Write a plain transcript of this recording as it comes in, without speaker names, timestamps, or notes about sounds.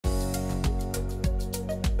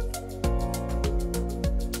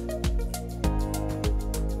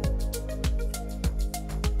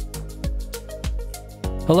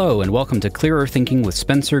Hello, and welcome to Clearer Thinking with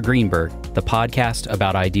Spencer Greenberg, the podcast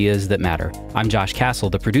about ideas that matter. I'm Josh Castle,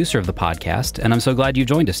 the producer of the podcast, and I'm so glad you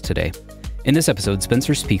joined us today. In this episode,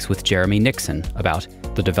 Spencer speaks with Jeremy Nixon about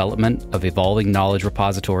the development of evolving knowledge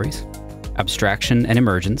repositories, abstraction and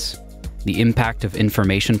emergence, the impact of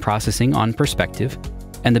information processing on perspective,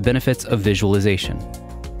 and the benefits of visualization.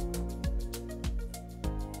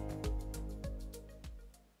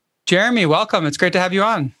 Jeremy, welcome. It's great to have you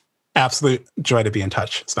on. Absolute joy to be in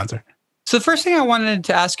touch, Spencer. So the first thing I wanted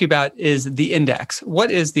to ask you about is the index.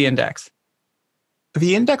 What is the index?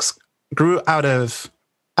 The index grew out of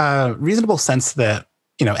a reasonable sense that,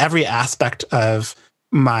 every aspect of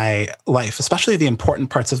my life, especially the important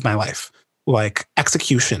parts of my life, like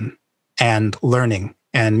execution and learning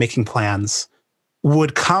and making plans,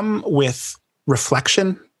 would come with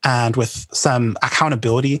reflection and with some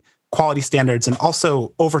accountability, quality standards, and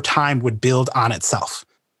also over time would build on itself.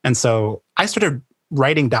 And so I started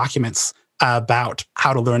writing documents about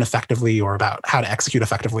how to learn effectively or about how to execute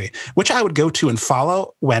effectively, which I would go to and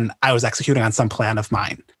follow when I was executing on some plan of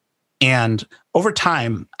mine. And over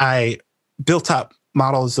time, I built up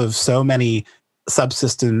models of so many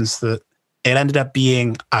subsystems that it ended up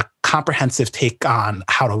being a comprehensive take on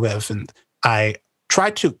how to live. And I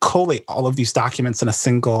tried to collate all of these documents in a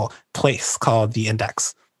single place called the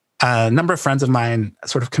index. A number of friends of mine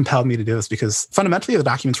sort of compelled me to do this because fundamentally the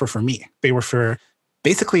documents were for me. They were for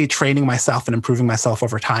basically training myself and improving myself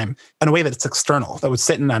over time in a way that it's external, that would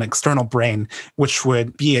sit in an external brain, which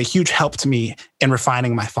would be a huge help to me in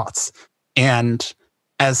refining my thoughts. And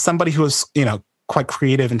as somebody who was, quite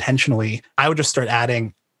creative intentionally, I would just start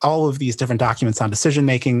adding all of these different documents on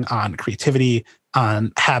decision-making, on creativity,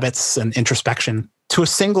 on habits and introspection to a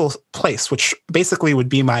single place, which basically would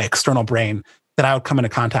be my external brain that I would come into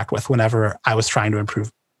contact with whenever I was trying to improve.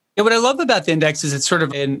 Yeah, what I love about the index is it's sort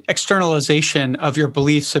of an externalization of your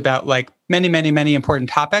beliefs about many, many, many important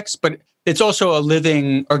topics, but it's also a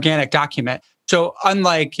living organic document. So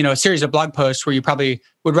unlike, a series of blog posts where you probably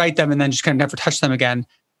would write them and then just kind of never touch them again,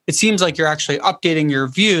 it seems like you're actually updating your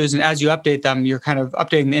views. And as you update them, you're kind of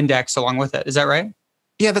updating the index along with it. Is that right?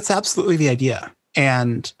 Yeah, that's absolutely the idea.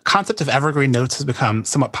 And the concept of evergreen notes has become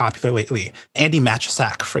somewhat popular lately. Andy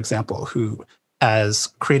Machisak, for example, who has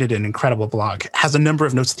created an incredible blog, has a number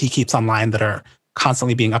of notes that he keeps online that are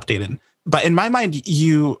constantly being updated. But in my mind,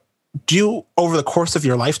 you do, over the course of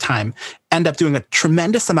your lifetime, end up doing a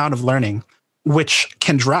tremendous amount of learning, which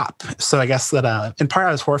can drop. So I guess that in part,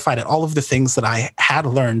 I was horrified at all of the things that I had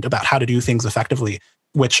learned about how to do things effectively,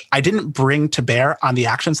 which I didn't bring to bear on the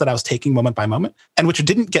actions that I was taking moment by moment, and which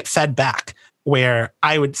didn't get fed back, where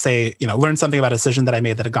I would say, learn something about a decision that I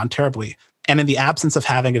made that had gone terribly. And in the absence of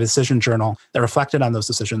having a decision journal that reflected on those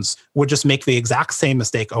decisions, would just make the exact same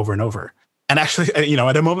mistake over and over. And actually,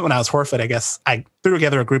 at a moment when I was horrified, I guess I threw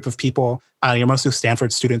together a group of people, mostly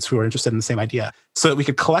Stanford students who were interested in the same idea, so that we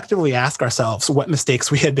could collectively ask ourselves what mistakes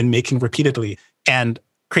we had been making repeatedly and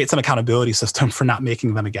create some accountability system for not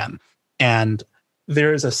making them again. And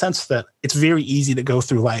there is a sense that it's very easy to go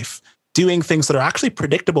through life doing things that are actually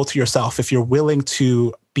predictable to yourself if you're willing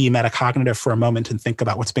to be metacognitive for a moment and think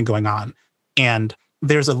about what's been going on. And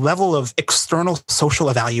there's a level of external social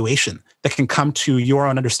evaluation that can come to your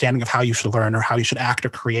own understanding of how you should learn or how you should act or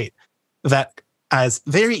create that is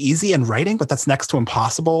very easy in writing, but that's next to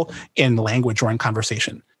impossible in language or in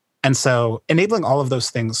conversation. And so enabling all of those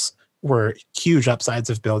things were huge upsides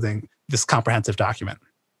of building this comprehensive document.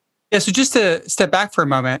 Yeah, so just to step back for a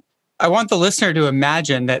moment, I want the listener to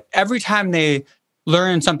imagine that every time they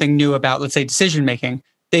learn something new about, let's say, decision-making,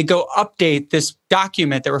 they go update this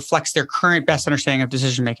document that reflects their current best understanding of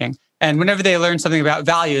decision-making. And whenever they learn something about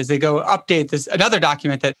values, they go update another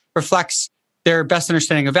document that reflects their best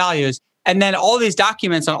understanding of values. And then all these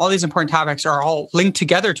documents on all these important topics are all linked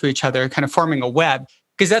together to each other, kind of forming a web.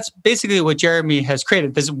 Because that's basically what Jeremy has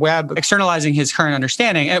created, this web externalizing his current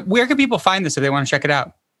understanding. And where can people find this if they want to check it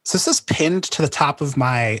out? So this is pinned to the top of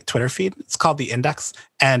my Twitter feed. It's called The Index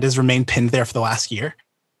and has remained pinned there for the last year.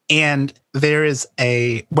 And there is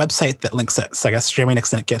a website that links it. So I guess Jeremy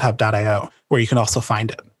Nixon at github.io, where you can also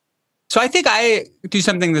find it. So I think I do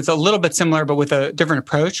something that's a little bit similar, but with a different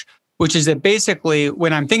approach, which is that basically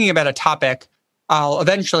when I'm thinking about a topic, I'll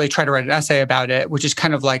eventually try to write an essay about it, which is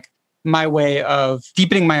kind of like my way of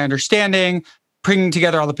deepening my understanding, bringing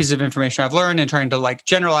together all the pieces of information I've learned and trying to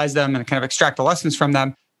generalize them and kind of extract the lessons from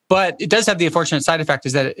them. But it does have the unfortunate side effect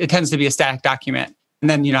is that it tends to be a static document. And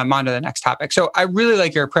then, I'm on to the next topic. So I really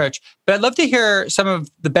like your approach, but I'd love to hear some of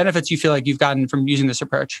the benefits you feel like you've gotten from using this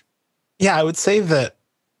approach. Yeah, I would say that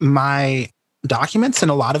my documents in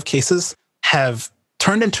a lot of cases have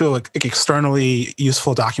turned into externally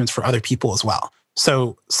useful documents for other people as well.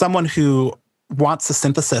 So someone who wants a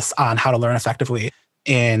synthesis on how to learn effectively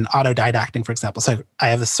in autodidacting, for example. So I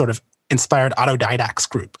have this sort of inspired autodidacts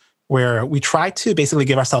group where we try to basically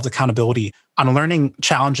give ourselves accountability on learning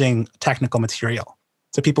challenging technical material.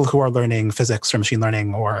 So people who are learning physics or machine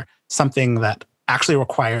learning or something that actually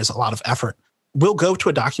requires a lot of effort will go to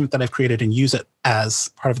a document that I've created and use it as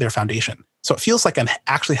part of their foundation. So it feels like I'm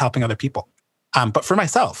actually helping other people. But for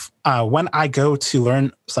myself, when I go to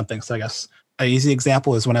learn something, so I guess an easy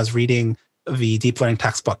example is when I was reading the deep learning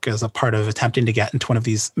textbook as a part of attempting to get into one of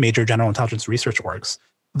these major general intelligence research orgs.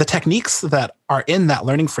 The techniques that are in that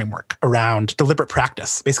learning framework around deliberate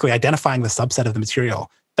practice, basically identifying the subset of the material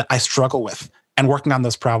that I struggle with and working on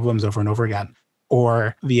those problems over and over again,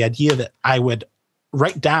 or the idea that I would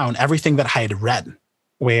write down everything that I had read,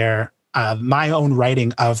 where my own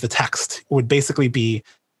writing of the text would basically be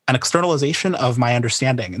an externalization of my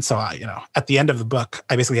understanding. And so, at the end of the book,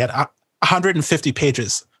 I basically had 150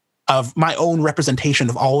 pages of my own representation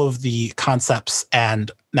of all of the concepts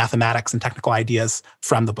and mathematics and technical ideas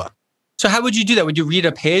from the book. So how would you do that? Would you read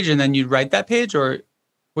a page and then you'd write that page, or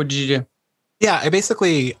what did you do? Yeah, I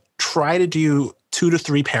basically try to do 2 to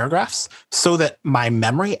 3 paragraphs so that my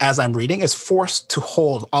memory as I'm reading is forced to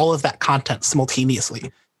hold all of that content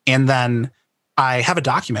simultaneously. And then I have a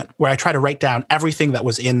document where I try to write down everything that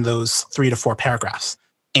was in those 3 to 4 paragraphs.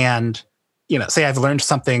 And, say I've learned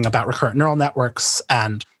something about recurrent neural networks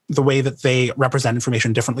and the way that they represent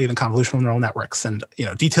information differently than convolutional neural networks and,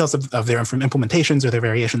 details of their implementations or their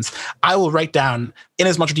variations. I will write down in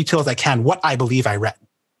as much detail as I can what I believe I read.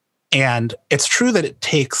 And it's true that it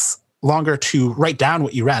takes longer to write down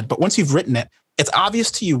what you read, but once you've written it, it's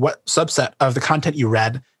obvious to you what subset of the content you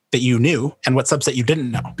read that you knew and what subset you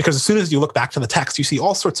didn't know. Because as soon as you look back to the text, you see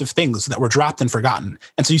all sorts of things that were dropped and forgotten.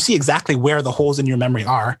 And so you see exactly where the holes in your memory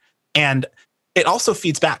are. And it also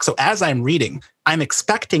feeds back. So as I'm reading, I'm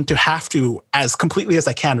expecting to have to, as completely as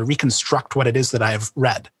I can, reconstruct what it is that I've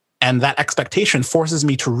read. And that expectation forces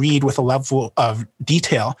me to read with a level of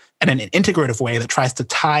detail and in an integrative way that tries to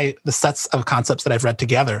tie the sets of concepts that I've read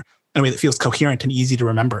together in a way that feels coherent and easy to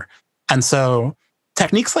remember. And so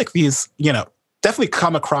techniques like these, definitely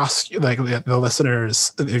come across like the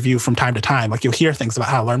listener's view from time to time. Like you'll hear things about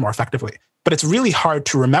how to learn more effectively, but it's really hard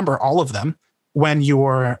to remember all of them when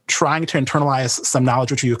you're trying to internalize some knowledge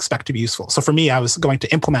which you expect to be useful. So for me, I was going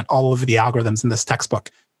to implement all of the algorithms in this textbook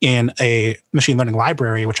in a machine learning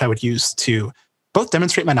library, which I would use to both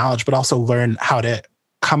demonstrate my knowledge, but also learn how to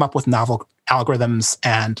come up with novel algorithms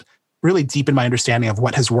and really deepen my understanding of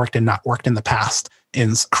what has worked and not worked in the past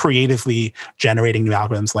in creatively generating new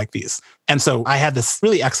algorithms like these. And so I had this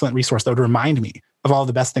really excellent resource that would remind me of all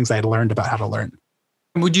the best things I had learned about how to learn.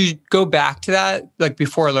 Would you go back to that, like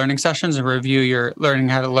before learning sessions, and review your learning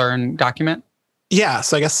how to learn document? Yeah.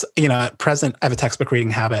 So I guess, at present, I have a textbook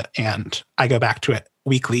reading habit and I go back to it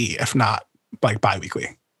weekly, if not like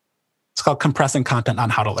bi-weekly. It's called Compressing Content on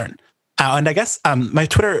How to Learn. And I guess my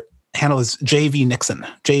Twitter handle is JVNixon,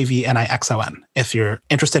 JVNIXON. If you're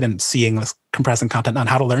interested in seeing this Compressing Content on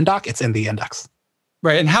How to Learn doc, it's in the index.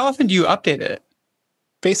 Right. And how often do you update it?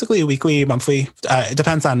 Basically weekly, monthly. It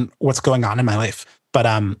depends on what's going on in my life. But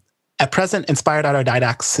at present, Inspired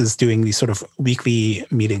Autodidacts is doing these sort of weekly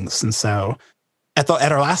meetings. And so at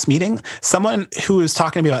our last meeting, someone who was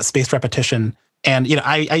talking to me about spaced repetition, and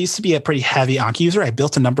I used to be a pretty heavy Anki user. I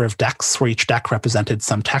built a number of decks where each deck represented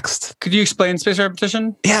some text. Could you explain spaced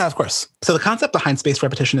repetition? Yeah, of course. So the concept behind spaced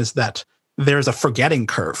repetition is that there's a forgetting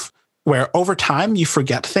curve where over time you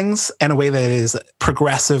forget things in a way that is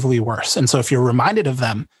progressively worse. And so if you're reminded of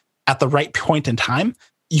them at the right point in time,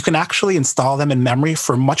 you can actually install them in memory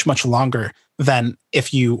for much, much longer than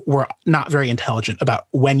if you were not very intelligent about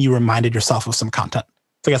when you reminded yourself of some content.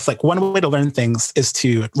 So I guess like one way to learn things is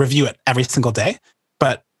to review it every single day.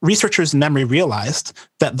 But researchers in memory realized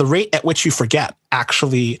that the rate at which you forget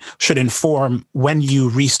actually should inform when you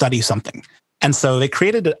restudy something. And so they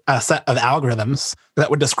created a set of algorithms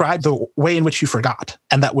that would describe the way in which you forgot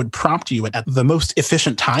and that would prompt you at the most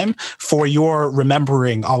efficient time for your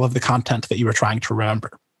remembering all of the content that you were trying to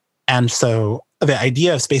remember. And so the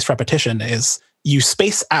idea of spaced repetition is you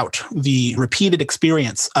space out the repeated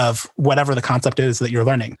experience of whatever the concept is that you're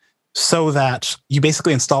learning so that you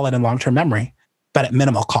basically install it in long-term memory, but at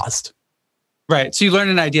minimal cost. Right. So you learn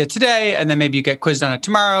an idea today, and then maybe you get quizzed on it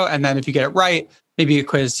tomorrow. And then if you get it right, maybe you get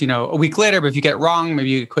quizzed, a week later. But if you get it wrong, maybe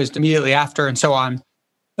you get quizzed immediately after, and so on.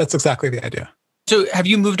 That's exactly the idea. So have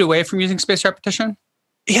you moved away from using spaced repetition?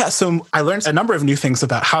 Yeah, so I learned a number of new things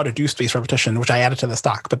about how to do spaced repetition, which I added to this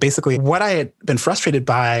doc. But basically, what I had been frustrated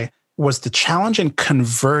by was the challenge in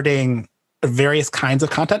converting various kinds of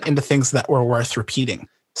content into things that were worth repeating.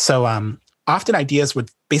 So often ideas would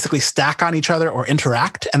basically stack on each other or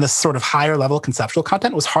interact. And this sort of higher level conceptual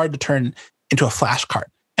content was hard to turn into a flashcard.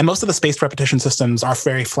 And most of the spaced repetition systems are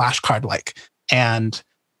very flashcard-like. And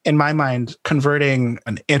in my mind, converting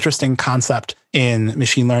an interesting concept in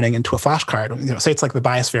machine learning into a flashcard, say it's like the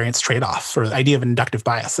bias variance trade-off or the idea of inductive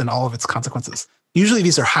bias and all of its consequences. Usually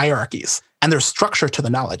these are hierarchies and there's structure to the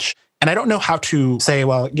knowledge. And I don't know how to say,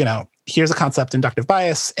 well, here's a concept, inductive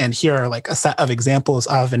bias, and here are like a set of examples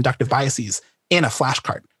of inductive biases in a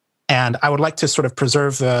flashcard. And I would like to sort of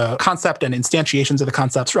preserve the concept and instantiations of the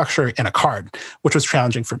concept structure in a card, which was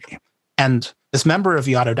challenging for me. And this member of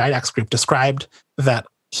the autodidacts group described that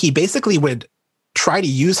he basically would try to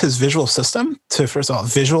use his visual system to, first of all,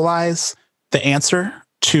 visualize the answer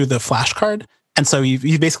to the flashcard. And so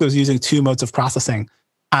he basically was using two modes of processing.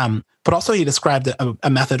 But also he described a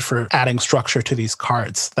method for adding structure to these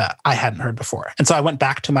cards that I hadn't heard before. And so I went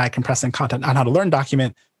back to my compressing content on how to learn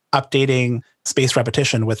document, updating spaced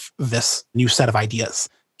repetition with this new set of ideas.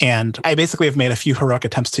 And I basically have made a few heroic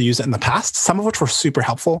attempts to use it in the past, some of which were super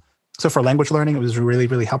helpful. So for language learning, it was really,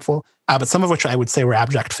 really helpful. But some of which I would say were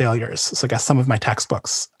abject failures. So I guess some of my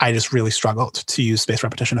textbooks, I just really struggled to use spaced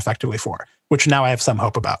repetition effectively for, which now I have some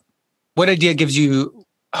hope about. What idea gives you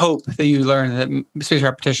hope that you learn that spaced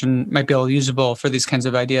repetition might be usable for these kinds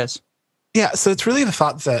of ideas? Yeah, so it's really the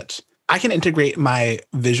thought that I can integrate my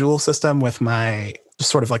visual system with my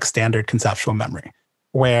sort of like standard conceptual memory,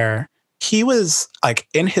 where he was like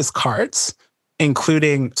in his cards,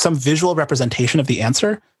 including some visual representation of the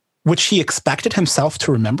answer, which he expected himself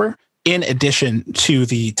to remember in addition to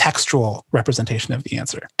the textual representation of the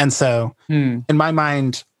answer. And so in my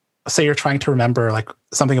mind, say you're trying to remember like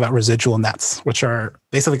something about residual nets, which are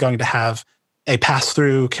basically going to have a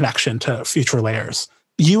pass-through connection to future layers.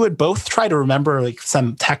 You would both try to remember like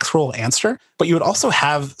some textual answer, but you would also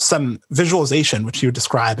have some visualization, which you would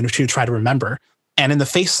describe and which you would try to remember. And in the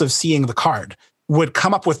face of seeing the card, would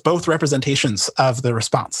come up with both representations of the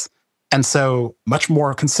response. And so much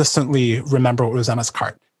more consistently remember what was on his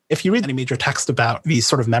card. If you read any major text about these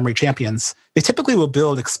sort of memory champions, they typically will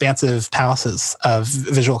build expansive palaces of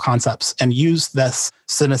visual concepts and use this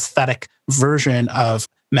synesthetic version of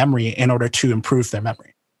memory in order to improve their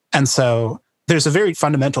memory. And so there's a very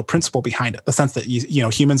fundamental principle behind it, the sense that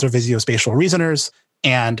humans are visuospatial reasoners.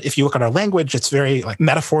 And if you look at our language, it's very like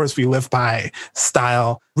metaphors we live by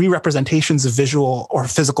style, re-representations of visual or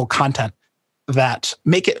physical content that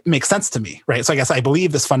make it make sense to me, right? So I guess I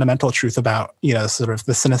believe this fundamental truth about, sort of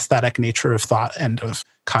the synesthetic nature of thought and of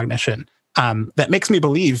cognition that makes me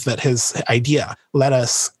believe that his idea, let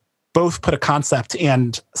us both put a concept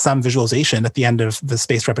and some visualization at the end of the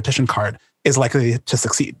spaced repetition card, is likely to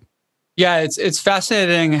succeed. Yeah, it's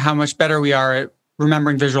fascinating how much better we are at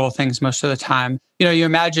remembering visual things most of the time. You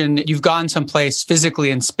imagine you've gone someplace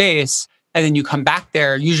physically in space, and then you come back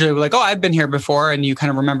there, usually we're like, oh, I've been here before. And you kind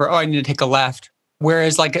of remember, oh, I need to take a left.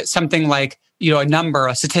 Whereas like something like, a number,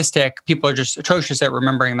 a statistic, people are just atrocious at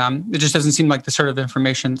remembering them. It just doesn't seem like the sort of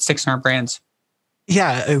information that sticks in our brains.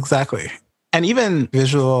 Yeah, exactly. And even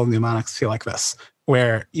visual mnemonics feel like this,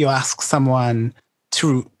 where you ask someone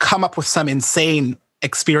to come up with some insane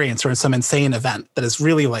experience or some insane event that is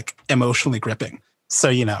really like emotionally gripping. So,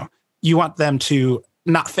 you want them to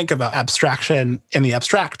not think about abstraction in the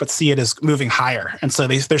abstract, but see it as moving higher. And so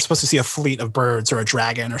they're supposed to see a fleet of birds or a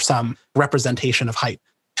dragon or some representation of height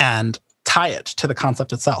and tie it to the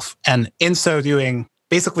concept itself. And in so doing,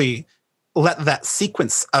 basically let that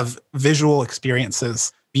sequence of visual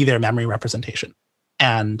experiences be their memory representation.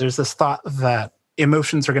 And there's this thought that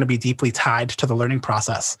emotions are going to be deeply tied to the learning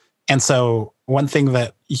process. And so one thing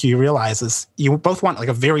that you realize is you both want like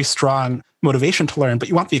a very strong motivation to learn, but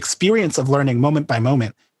you want the experience of learning moment by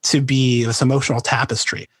moment to be this emotional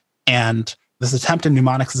tapestry. And this attempt in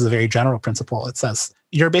mnemonics is a very general principle. It says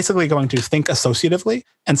you're basically going to think associatively.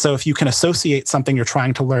 And so if you can associate something you're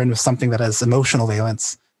trying to learn with something that has emotional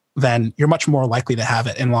valence, then you're much more likely to have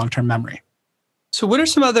it in long-term memory. So what are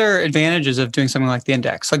some other advantages of doing something like the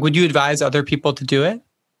index? Like, would you advise other people to do it?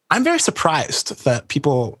 I'm very surprised that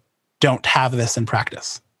people don't have this in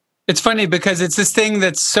practice. It's funny because it's this thing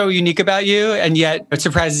that's so unique about you, and yet it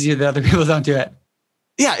surprises you that other people don't do it.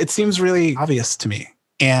 Yeah, it seems really obvious to me.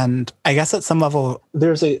 And I guess at some level,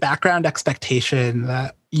 there's a background expectation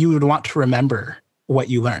that you would want to remember what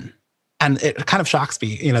you learn. And it kind of shocks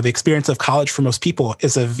me. The experience of college for most people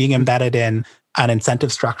is of being embedded in an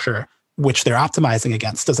incentive structure which they're optimizing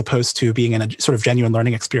against, as opposed to being in a sort of genuine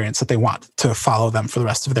learning experience that they want to follow them for the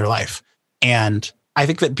rest of their life. And I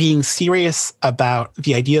think that being serious about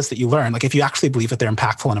the ideas that you learn, like if you actually believe that they're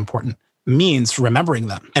impactful and important, means remembering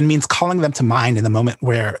them and means calling them to mind in the moment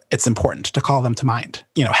where it's important to call them to mind,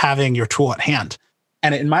 having your tool at hand.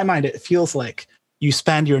 And in my mind, it feels like you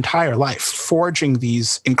spend your entire life forging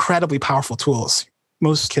these incredibly powerful tools.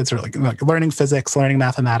 Most kids are like learning physics, learning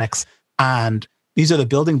mathematics, and these are the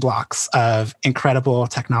building blocks of incredible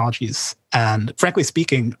technologies. And frankly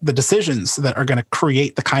speaking, the decisions that are going to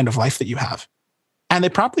create the kind of life that you have. And they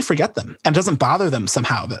promptly forget them, and it doesn't bother them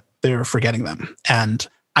somehow that they're forgetting them. And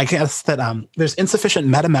I guess that there's insufficient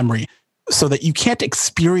meta memory so that you can't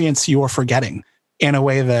experience your forgetting in a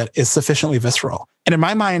way that is sufficiently visceral. And in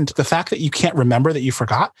my mind, the fact that you can't remember that you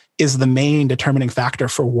forgot is the main determining factor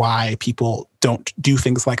for why people don't do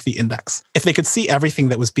things like the index. If they could see everything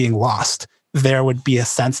that was being lost, there would be a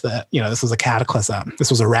sense that, this was a cataclysm,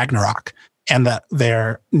 this was a Ragnarok, and that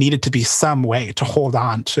there needed to be some way to hold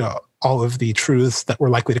on to all of the truths that were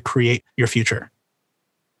likely to create your future.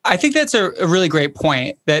 I think that's a really great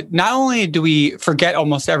point, that not only do we forget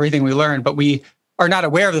almost everything we learned, but we are not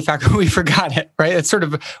aware of the fact that we forgot it, right? It's sort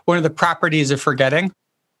of one of the properties of forgetting.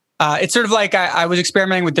 It's sort of like I was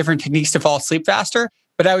experimenting with different techniques to fall asleep faster,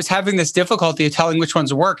 but I was having this difficulty of telling which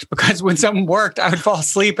ones worked, because when something worked, I would fall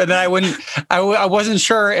asleep and then I wasn't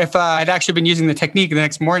sure if I'd actually been using the technique the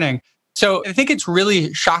next morning. So I think it's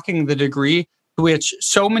really shocking the degree to which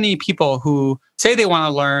so many people who say they want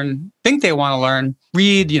to learn, think they want to learn,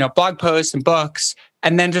 read, blog posts and books,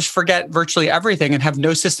 and then just forget virtually everything and have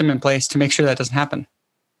no system in place to make sure that doesn't happen.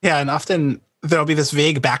 Yeah, and often there'll be this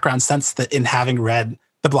vague background sense that in having read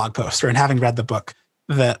the blog post or in having read the book,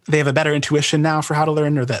 that they have a better intuition now for how to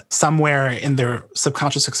learn, or that somewhere in their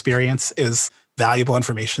subconscious experience is valuable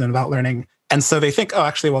information about learning. And so they think, oh,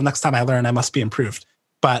 actually, well, next time I learn, I must be improved.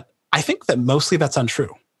 But I think that mostly that's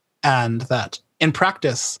untrue. And that in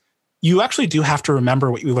practice, you actually do have to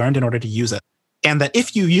remember what you learned in order to use it. And that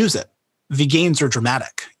if you use it, the gains are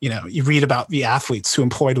dramatic. You read about the athletes who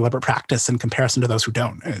employ deliberate practice in comparison to those who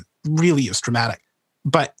don't. It really is dramatic.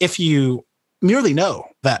 But if you merely know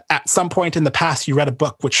that at some point in the past you read a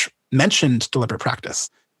book which mentioned deliberate practice,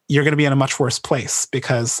 you're going to be in a much worse place,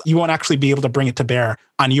 because you won't actually be able to bring it to bear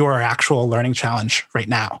on your actual learning challenge right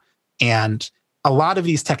now. And a lot of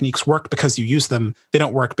these techniques work because you use them. They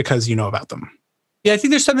don't work because you know about them. Yeah, I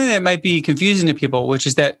think there's something that might be confusing to people, which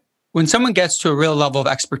is that when someone gets to a real level of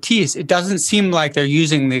expertise, it doesn't seem like they're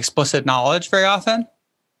using the explicit knowledge very often.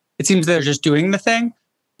 It seems they're just doing the thing.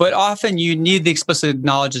 But often you need the explicit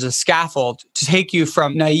knowledge as a scaffold to take you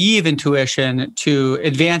from naive intuition to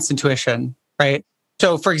advanced intuition, right?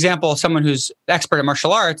 So for example, someone who's expert at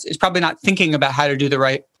martial arts is probably not thinking about how to do the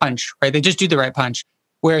right punch, right? They just do the right punch.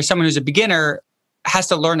 Whereas someone who's a beginner has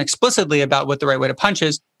to learn explicitly about what the right way to punch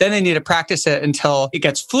is. Then they need to practice it until it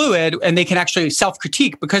gets fluid, and they can actually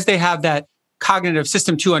self-critique because they have that cognitive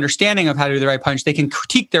system 2 understanding of how to do the right punch. They can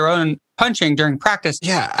critique their own punching during practice.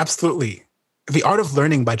 Yeah, absolutely. The Art of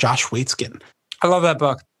Learning by Josh Waitzkin. I love that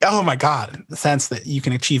book. Oh my God. The sense that you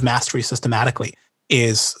can achieve mastery systematically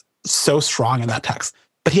is so strong in that text.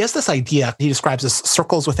 But he has this idea, he describes as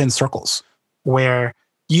circles within circles, where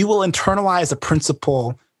you will internalize a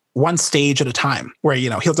principle one stage at a time, where,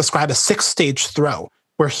 he'll describe a 6-stage throw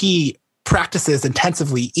where he practices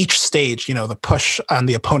intensively each stage, the push on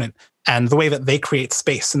the opponent and the way that they create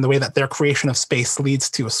space and the way that their creation of space leads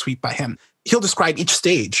to a sweep by him. He'll describe each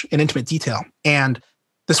stage in intimate detail and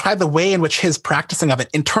describe the way in which his practicing of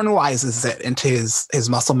it internalizes it into his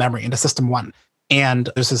muscle memory, into System 1. And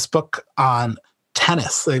there's this book on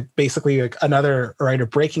tennis, basically another writer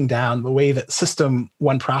breaking down the way that System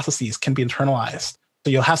 1 processes can be internalized. So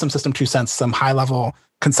you'll have some System 2 sense, some high-level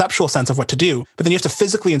conceptual sense of what to do, but then you have to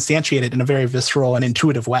physically instantiate it in a very visceral and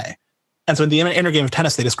intuitive way. And so in the inner game of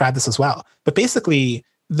tennis, they describe this as well. But basically,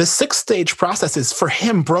 the 6-stage process is for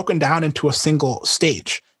him broken down into a single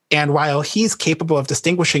stage. And while he's capable of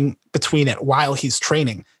distinguishing between it while he's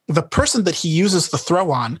training, the person that he uses the throw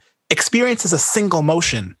on experiences a single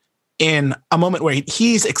motion in a moment where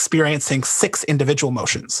he's experiencing 6 individual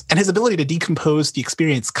motions. And his ability to decompose the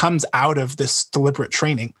experience comes out of this deliberate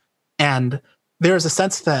training. And there's a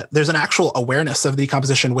sense that there's an actual awareness of the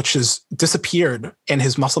decomposition which has disappeared in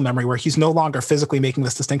his muscle memory, where he's no longer physically making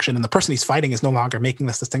this distinction and the person he's fighting is no longer making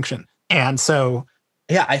this distinction. And so,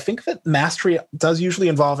 yeah, I think that mastery does usually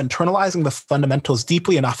involve internalizing the fundamentals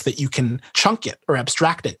deeply enough that you can chunk it or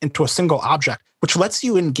abstract it into a single object, which lets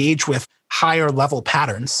you engage with higher level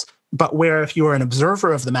patterns, but where if you are an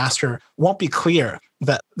observer of the master, won't be clear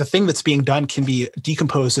that the thing that's being done can be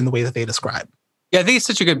decomposed in the way that they describe. Yeah, I think it's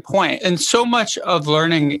such a good point. And so much of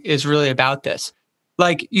learning is really about this.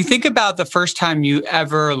 Like, you think about the first time you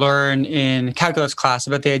ever learn in calculus class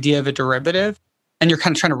about the idea of a derivative, and you're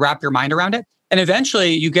kind of trying to wrap your mind around it. And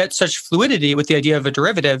eventually you get such fluidity with the idea of a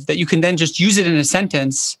derivative that you can then just use it in a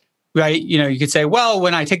sentence, right? You could say, well,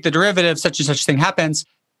 when I take the derivative, such and such thing happens.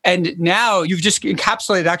 And now you've just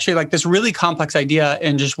encapsulated actually like this really complex idea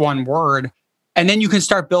in just one word. And then you can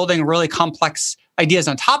start building really complex ideas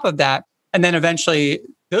on top of that. And then eventually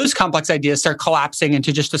those complex ideas start collapsing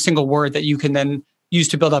into just a single word that you can then use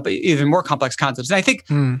to build up even more complex concepts. And I think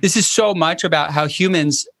this is so much about how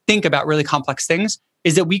humans think about really complex things,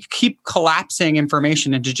 is that we keep collapsing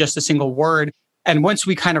information into just a single word. And once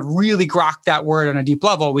we kind of really grok that word on a deep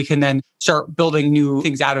level, we can then start building new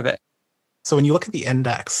things out of it. So when you look at the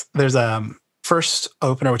index, there's a first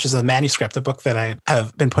opener, which is a manuscript, a book that I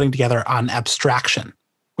have been putting together on abstraction,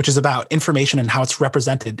 which is about information and how it's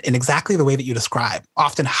represented in exactly the way that you describe,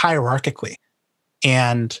 often hierarchically.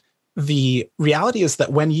 And the reality is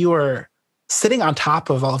that when you are sitting on top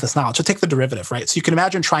of all of this knowledge, so take the derivative, right? So you can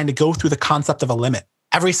imagine trying to go through the concept of a limit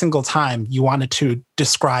every single time you wanted to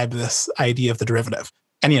describe this idea of the derivative.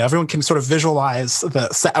 And everyone can sort of visualize the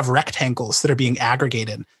set of rectangles that are being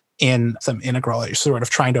aggregated in some integral. You're sort of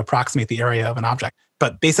trying to approximate the area of an object.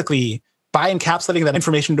 But basically, by encapsulating that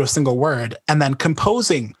information into a single word and then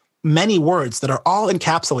composing many words that are all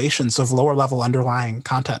encapsulations of lower level underlying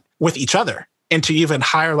content with each other into even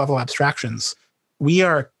higher level abstractions, we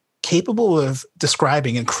are capable of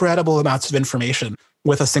describing incredible amounts of information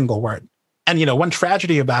with a single word. And one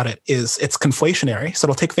tragedy about it is it's conflationary. So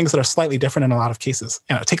it'll take things that are slightly different in a lot of cases.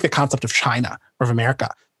 Take the concept of China or of America,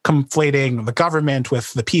 conflating the government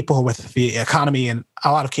with the people, with the economy. In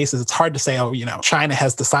a lot of cases, it's hard to say, China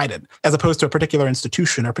has decided, as opposed to a particular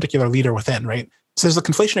institution or a particular leader within, right? So there's a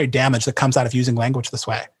conflationary damage that comes out of using language this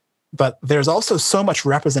way. But there's also so much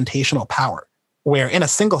representational power, where in a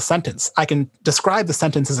single sentence, I can describe the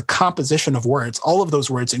sentence as a composition of words, all of those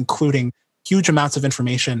words, including huge amounts of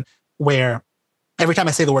information, where every time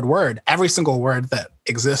I say the word, every single word that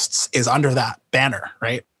exists is under that banner,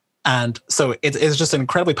 right? And so it's just an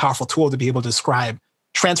incredibly powerful tool to be able to describe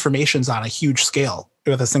transformations on a huge scale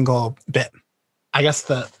with a single bit. I guess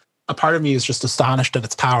a part of me is just astonished at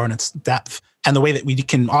its power and its depth, and the way that we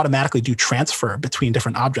can automatically do transfer between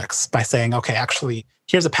different objects by saying, okay, actually,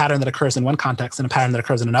 here's a pattern that occurs in one context and a pattern that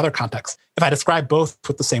occurs in another context. If I describe both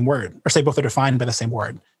with the same word, or say both are defined by the same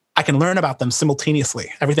word, I can learn about them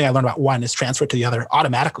simultaneously. Everything I learn about one is transferred to the other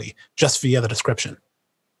automatically just via the description.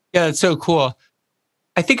 Yeah, that's so cool.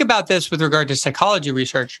 I think about this with regard to psychology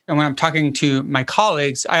research. And when I'm talking to my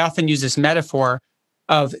colleagues, I often use this metaphor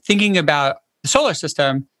of thinking about the solar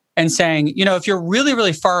system and saying, if you're really,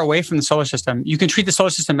 really far away from the solar system, you can treat the solar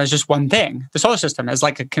system as just one thing, the solar system as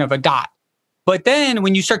like a kind of a dot. But then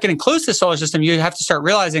when you start getting close to the solar system, you have to start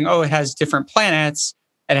realizing, it has different planets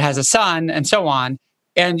and it has a sun and so on.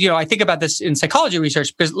 And, I think about this in psychology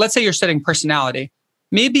research, because let's say you're studying personality.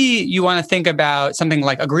 Maybe you want to think about something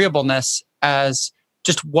like agreeableness as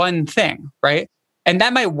just one thing, right? And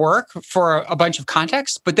that might work for a bunch of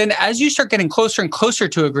contexts. But then as you start getting closer and closer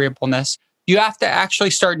to agreeableness, you have to actually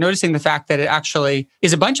start noticing the fact that it actually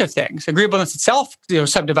is a bunch of things. Agreeableness itself,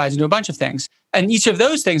 subdivides into a bunch of things. And each of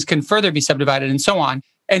those things can further be subdivided and so on.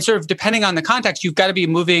 And sort of depending on the context, you've got to be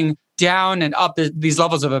moving down and up these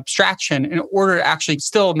levels of abstraction in order to actually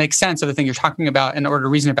still make sense of the thing you're talking about in order to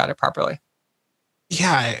reason about it properly.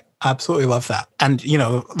 Yeah, I absolutely love that. And,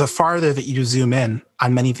 the farther that you zoom in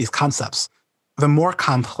on many of these concepts, the more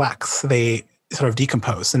complex they sort of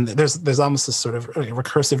decompose. And there's almost this sort of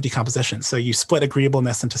recursive decomposition. So you split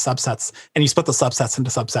agreeableness into subsets, and you split the subsets into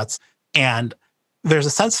subsets. And there's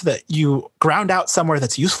a sense that you ground out somewhere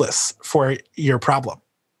that's useless for your problem.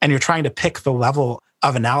 And you're trying to pick the level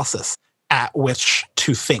of analysis at which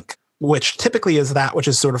to think, which typically is that which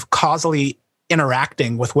is sort of causally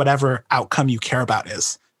interacting with whatever outcome you care about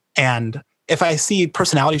is. And if I see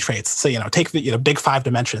personality traits, so, take the big 5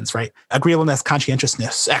 dimensions, right? Agreeableness,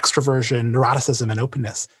 conscientiousness, extroversion, neuroticism, and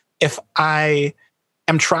openness. If I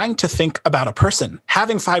am trying to think about a person,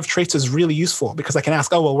 having 5 traits is really useful, because I can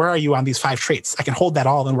ask, where are you on these 5 traits? I can hold that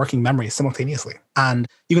all in working memory simultaneously. And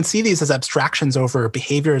you can see these as abstractions over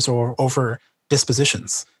behaviors or over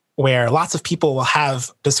dispositions, where lots of people will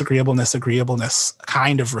have disagreeableness, agreeableness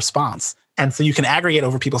kind of response. And so you can aggregate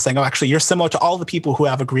over people saying, actually, you're similar to all the people who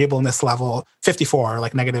have agreeableness level 54,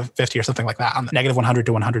 like negative 50 or something like that on the negative 100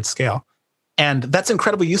 to 100 scale. And that's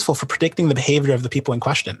incredibly useful for predicting the behavior of the people in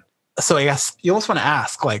question. So I guess you almost want to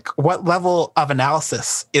ask, what level of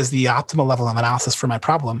analysis is the optimal level of analysis for my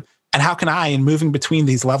problem? And how can I, in moving between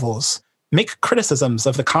these levels, make criticisms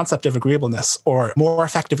of the concept of agreeableness or more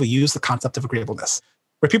effectively use the concept of agreeableness?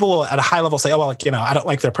 Where people will at a high level say, I don't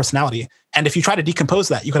like their personality. And if you try to decompose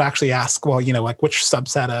that, you could actually ask, which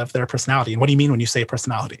subset of their personality? And what do you mean when you say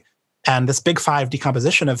personality? And this big five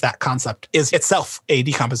decomposition of that concept is itself a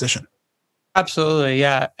decomposition. Absolutely,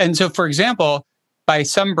 yeah. And so, for example, by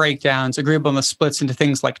some breakdowns, agreeableness splits into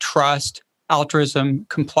things like trust, altruism,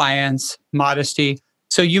 compliance, modesty.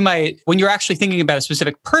 So you might, when you're actually thinking about a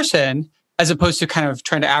specific person, as opposed to kind of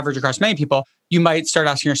trying to average across many people, you might start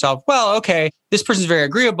asking yourself, well, okay, this person's very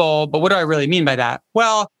agreeable, but what do I really mean by that?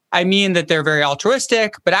 Well, I mean that they're very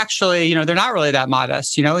altruistic, but actually, they're not really that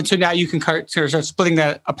modest, And so now you can start splitting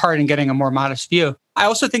that apart and getting a more modest view. I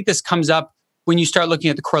also think this comes up when you start looking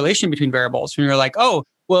at the correlation between variables, when you're like, oh,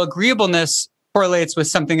 well, agreeableness correlates with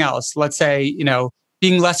something else. Let's say,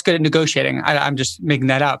 being less good at negotiating. I'm just making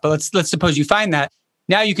that up, but let's suppose you find that.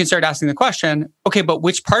 Now you can start asking the question, okay, but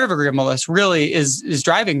which part of agreeableness really is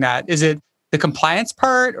driving that? Is it the compliance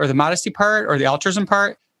part or the modesty part or the altruism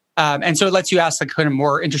part? And so it lets you ask kind of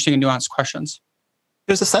more interesting and nuanced questions.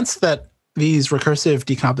 There's a sense that these recursive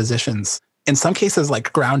decompositions, in some cases,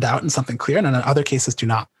 ground out in something clear, and in other cases do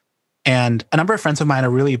not. And a number of friends of mine are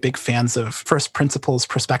really big fans of first principles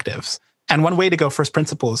perspectives. And one way to go first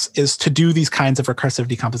principles is to do these kinds of recursive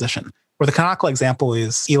decomposition, where the canonical example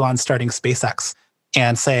is Elon starting SpaceX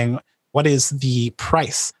and saying, what is the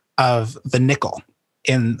price of the nickel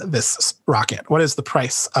in this rocket? What is the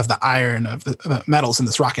price of the iron, of the metals in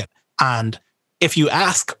this rocket? And if you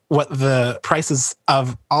ask what the prices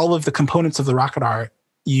of all of the components of the rocket are,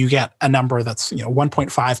 you get a number that's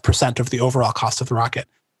 1.5% of the overall cost of the rocket.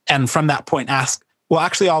 And from that point ask, well,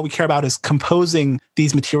 actually all we care about is composing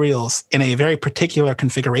these materials in a very particular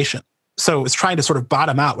configuration. So it's trying to sort of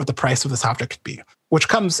bottom out what the price of this object could be, which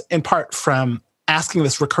comes in part from asking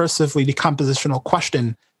this recursively decompositional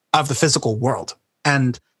question of the physical world.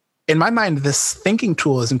 And in my mind, this thinking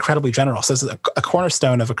tool is incredibly general. So it's a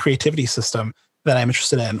cornerstone of a creativity system that I'm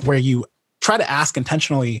interested in, where you try to ask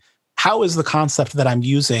intentionally, how is the concept that I'm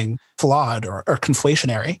using flawed or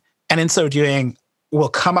conflationary? And in so doing, we'll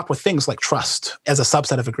come up with things like trust as a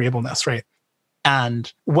subset of agreeableness, right?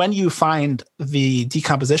 And when you find the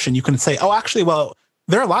decomposition, you can say, oh, actually, well,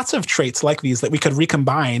 there are lots of traits like these that we could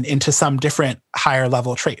recombine into some different higher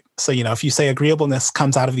level trait. So, if you say agreeableness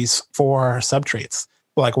comes out of these 4 subtraits,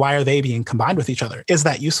 well, why are they being combined with each other? Is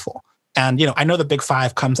that useful? And, I know the big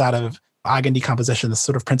 5 comes out of eigen decomposition, this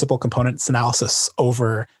sort of principal components analysis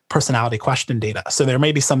over personality question data. So there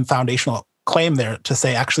may be some foundational claim there to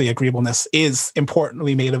say, actually, agreeableness is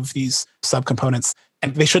importantly made of these subcomponents,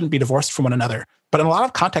 and they shouldn't be divorced from one another. But in a lot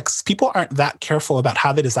of contexts, people aren't that careful about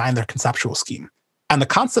how they design their conceptual scheme. And the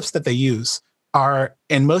concepts that they use are,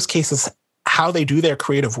 in most cases, how they do their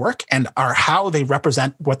creative work and are how they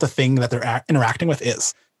represent what the thing that they're interacting with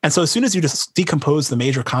is. And so as soon as you just decompose the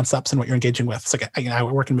major concepts and what you're engaging with, it's I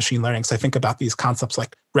work in machine learning, so I think about these concepts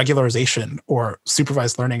like regularization or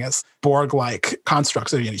supervised learning as Borg-like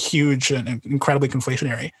constructs, huge and incredibly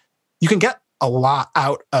conflationary. You can get a lot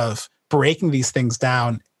out of breaking these things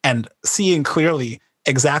down and seeing clearly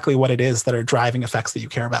exactly what it is that are driving effects that you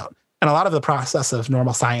care about. And a lot of the process of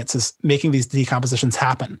normal science is making these decompositions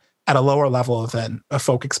happen at a lower level than a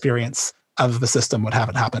folk experience of the system would have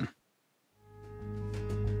it happen.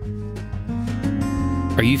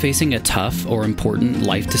 Are you facing a tough or important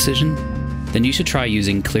life decision? Then you should try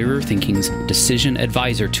using Clearer Thinking's Decision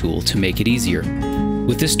Advisor tool to make it easier.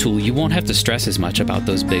 With this tool, you won't have to stress as much about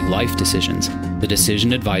those big life decisions. The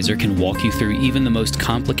Decision Advisor can walk you through even the most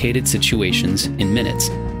complicated situations in minutes,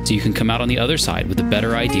 so you can come out on the other side with a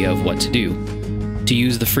better idea of what to do. To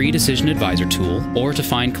use the free Decision Advisor tool, or to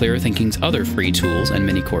find Clearer Thinking's other free tools and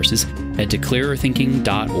mini courses, head to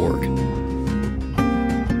clearerthinking.org.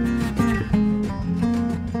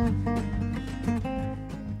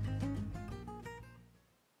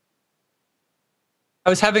 I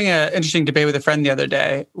was having an interesting debate with a friend the other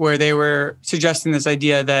day where they were suggesting this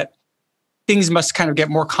idea that things must kind of get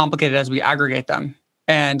more complicated as we aggregate them.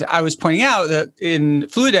 And I was pointing out that in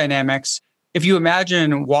fluid dynamics, if you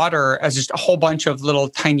imagine water as just a whole bunch of little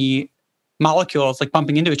tiny molecules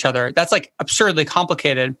bumping into each other, that's absurdly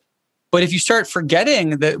complicated. But if you start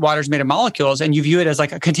forgetting that water is made of molecules and you view it as a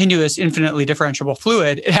continuous, infinitely differentiable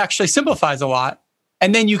fluid, it actually simplifies a lot.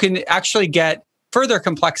 And then you can actually get further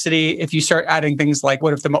complexity if you start adding things like,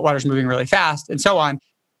 what if the water's moving really fast, and so on.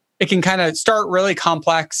 It can kind of start really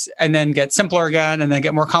complex and then get simpler again and then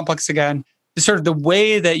get more complex again. Sort of the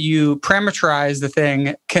way that you parameterize the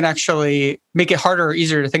thing can actually make it harder or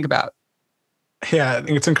easier to think about. Yeah,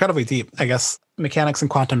 it's incredibly deep. I guess mechanics and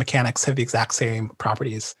quantum mechanics have the exact same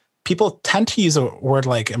properties. People tend to use a word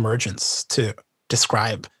like emergence to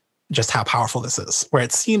describe just how powerful this is, where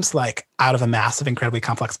it seems like out of a mass of incredibly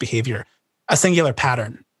complex behavior, a singular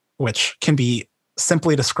pattern, which can be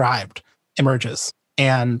simply described, emerges.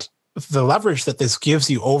 And the leverage that this gives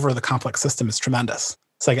you over the complex system is tremendous.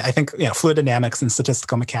 So I think fluid dynamics and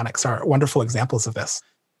statistical mechanics are wonderful examples of this,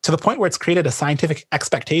 to the point where it's created a scientific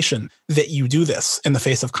expectation that you do this in the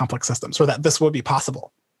face of complex systems, or that this would be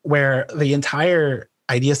possible, where the entire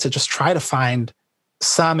idea is to just try to find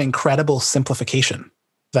some incredible simplification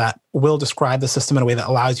that will describe the system in a way that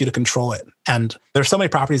allows you to control it. And there's so many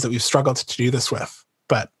properties that we've struggled to do this with.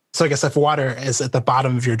 So I guess if water is at the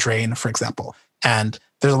bottom of your drain, for example, and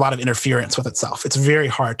there's a lot of interference with itself, it's very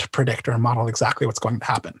hard to predict or model exactly what's going to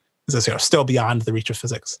happen. This is still beyond the reach of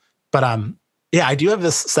physics. But I do have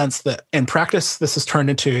this sense that in practice, this has turned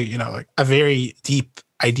into like a very deep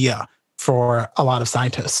idea for a lot of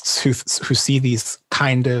scientists who see these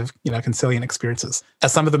kind of conciliant experiences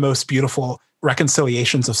as some of the most beautiful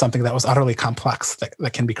reconciliations of something that was utterly complex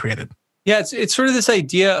that can be created. Yeah, it's sort of this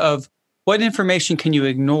idea of what information can you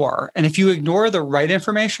ignore? And if you ignore the right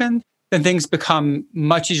information, then things become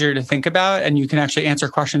much easier to think about, and you can actually answer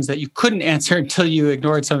questions that you couldn't answer until you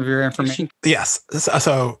ignored some of your information. Yes.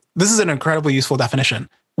 So this is an incredibly useful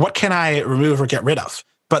definition. What can I remove or get rid of?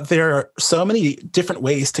 But there are so many different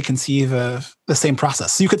ways to conceive of the same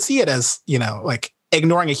process. So you could see it as, like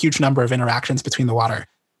ignoring a huge number of interactions between the water.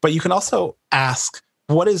 But you can also ask,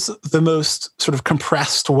 what is the most sort of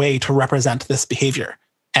compressed way to represent this behavior?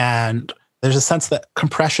 And there's a sense that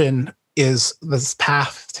compression is this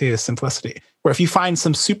path to simplicity, where if you find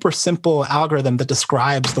some super simple algorithm that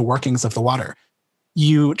describes the workings of the water,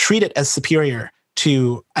 you treat it as superior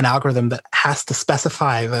to an algorithm that has to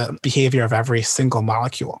specify the behavior of every single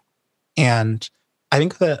molecule. And I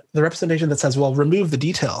think that the representation that says, well, remove the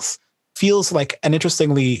details, feels like an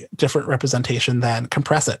interestingly different representation than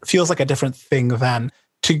compress it. Feels like a different thing than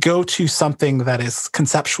to go to something that is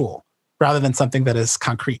conceptual rather than something that is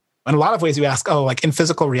concrete. In a lot of ways, you ask, like in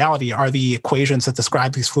physical reality, are the equations that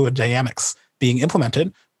describe these fluid dynamics being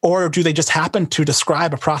implemented? Or do they just happen to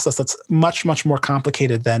describe a process that's much, much more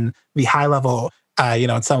complicated than the high level,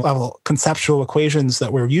 at some level, conceptual equations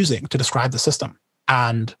that we're using to describe the system?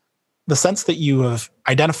 And the sense that you have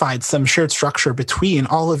identified some shared structure between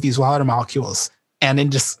all of these water molecules, and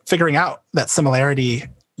in just figuring out that similarity,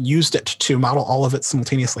 used it to model all of it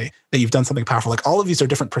simultaneously, that you've done something powerful. Like all of these are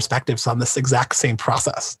different perspectives on this exact same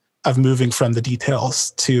process of moving from the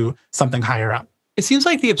details to something higher up. It seems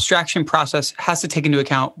like the abstraction process has to take into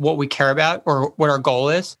account what we care about or what our goal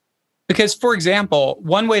is. Because, for example,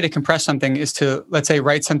 one way to compress something is to, let's say,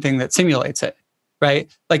 write something that simulates it,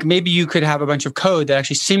 right? Like maybe you could have a bunch of code that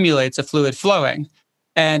actually simulates a fluid flowing.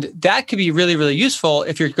 And that could be really, really useful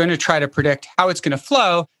if you're going to try to predict how it's going to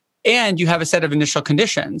flow, and you have a set of initial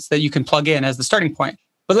conditions that you can plug in as the starting point.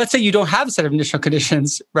 But let's say you don't have a set of initial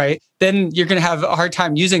conditions, right? Then you're going to have a hard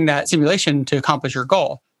time using that simulation to accomplish your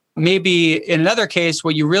goal. Maybe in another case,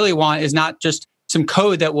 what you really want is not just some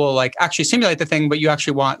code that will like actually simulate the thing, but you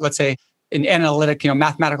actually want, let's say, an analytic,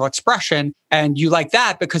 mathematical expression. And you like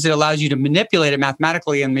that because it allows you to manipulate it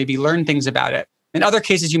mathematically and maybe learn things about it. In other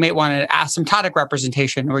cases, you might want an asymptotic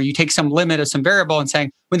representation where you take some limit of some variable and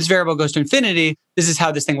saying, when this variable goes to infinity, this is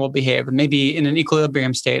how this thing will behave, maybe in an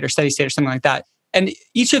equilibrium state or steady state or something like that. And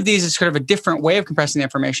each of these is sort of a different way of compressing the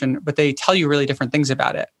information, but they tell you really different things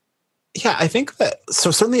about it. Yeah, I think that,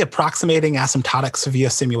 so certainly approximating asymptotics via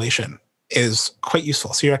simulation is quite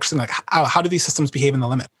useful. So you're actually like, how do these systems behave in the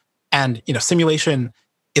limit? And, simulation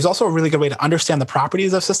is also a really good way to understand the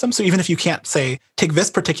properties of systems. So even if you can't say, take this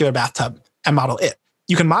particular bathtub and model it,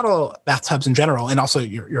 you can model bathtubs in general and also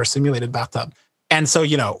your simulated bathtub. And so,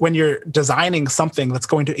 when you're designing something that's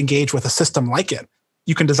going to engage with a system like it,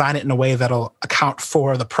 you can design it in a way that'll account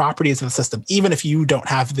for the properties of the system, even if you don't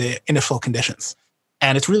have the initial conditions.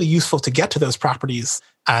 And it's really useful to get to those properties,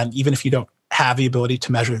 even if you don't have the ability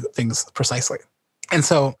to measure things precisely. And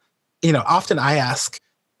so, often I ask,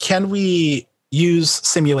 can we use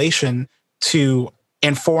simulation to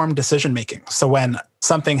inform decision-making? So when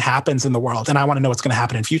something happens in the world and I want to know what's going to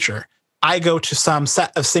happen in future, I go to some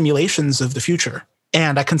set of simulations of the future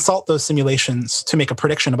and I consult those simulations to make a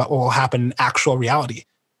prediction about what will happen in actual reality.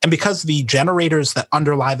 And because the generators that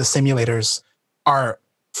underlie the simulators are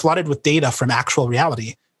flooded with data from actual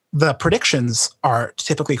reality, the predictions are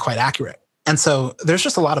typically quite accurate. And so there's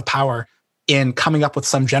just a lot of power in coming up with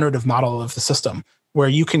some generative model of the system where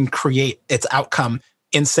you can create its outcome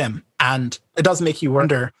in sim. And it does make you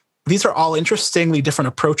wonder, these are all interestingly different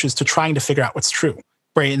approaches to trying to figure out what's true.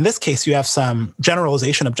 Where in this case, you have some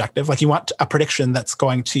generalization objective, like you want a prediction that's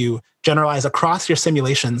going to generalize across your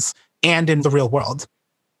simulations and in the real world.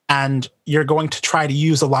 And you're going to try to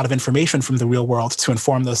use a lot of information from the real world to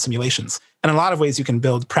inform those simulations. And in a lot of ways, you can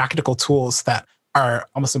build practical tools that are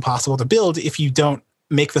almost impossible to build if you don't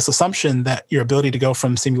make this assumption that your ability to go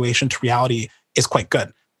from simulation to reality is quite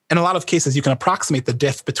good. In a lot of cases, you can approximate the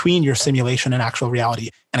diff between your simulation and actual reality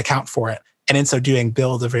and account for it. And in so doing,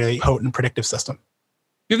 build a very potent predictive system.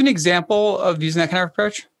 Do you have an example of using that kind of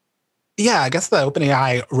approach? Yeah, I guess the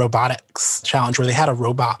OpenAI robotics challenge where they had a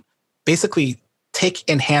robot basically take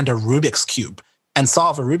in hand a Rubik's Cube and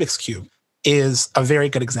solve a Rubik's Cube is a very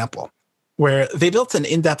good example, where they built an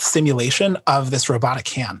in-depth simulation of this robotic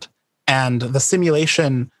hand. And the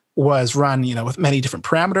simulation was run, with many different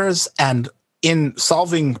parameters. And in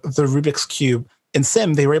solving the Rubik's Cube in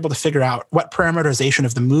Sim, they were able to figure out what parameterization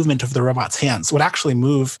of the movement of the robot's hands would actually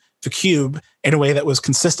move the cube in a way that was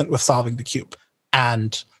consistent with solving the cube.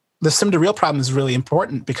 And the sim to real problem is really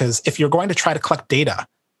important because if you're going to try to collect data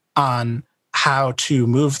on how to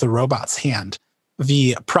move the robot's hand,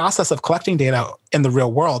 the process of collecting data in the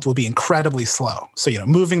real world will be incredibly slow. So,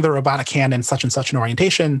 moving the robotic hand in such and such an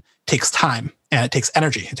orientation takes time and it takes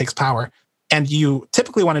energy, it takes power. And you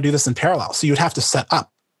typically want to do this in parallel. So you'd have to set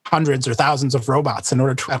up hundreds or thousands of robots in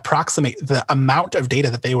order to approximate the amount of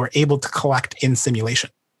data that they were able to collect in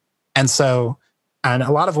simulation. And so, in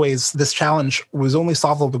a lot of ways, this challenge was only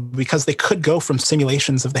solvable because they could go from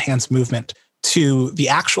simulations of the hand's movement to the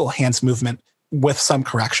actual hand's movement with some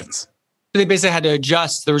corrections. So they basically had to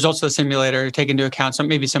adjust the results of the simulator to take into account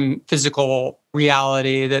maybe some physical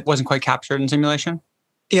reality that wasn't quite captured in simulation?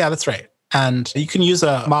 Yeah, that's right. And you can use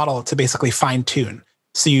a model to basically fine tune.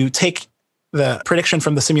 So you take the prediction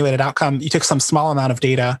from the simulated outcome, you took some small amount of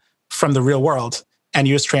data from the real world, and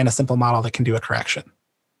you just train a simple model that can do a correction.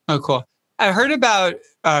 Oh, cool. I heard about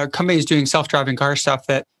companies doing self-driving car stuff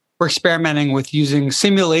that were experimenting with using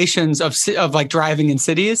simulations of like driving in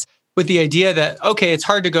cities with the idea that, okay, it's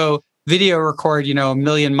hard to go video record, a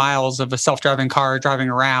million miles of a self-driving car driving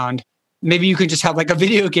around. Maybe you can just have like a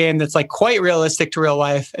video game that's like quite realistic to real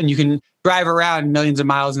life and you can drive around millions of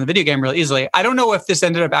miles in the video game real easily. I don't know if this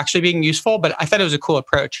ended up actually being useful, but I thought it was a cool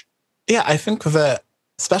approach. Yeah, I think that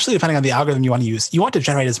especially depending on the algorithm you want to use, you want to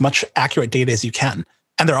generate as much accurate data as you can.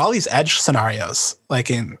 And there are all these edge scenarios,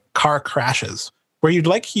 like in car crashes, where you'd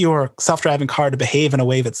like your self-driving car to behave in a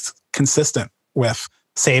way that's consistent with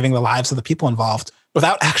saving the lives of the people involved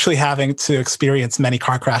without actually having to experience many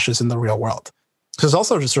car crashes in the real world. So there's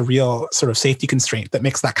also just a real sort of safety constraint that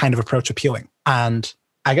makes that kind of approach appealing. And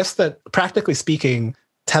I guess that practically speaking,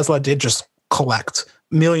 Tesla did just collect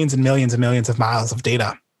millions and millions and millions of miles of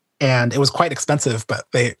data. And it was quite expensive, but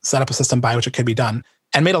they set up a system by which it could be done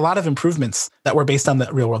and made a lot of improvements that were based on the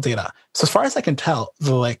real world data. So as far as I can tell,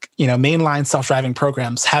 the mainline self-driving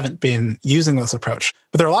programs haven't been using this approach,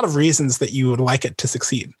 but there are a lot of reasons that you would like it to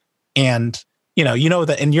succeed. And you know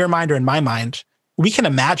that in your mind or in my mind, we can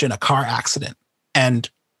imagine a car accident and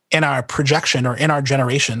in our projection or in our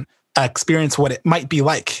generation, experience what it might be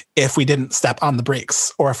like if we didn't step on the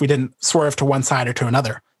brakes or if we didn't swerve to one side or to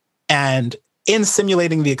another. And in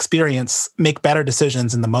simulating the experience, make better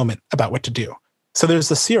decisions in the moment about what to do. So there's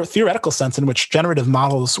this theoretical sense in which generative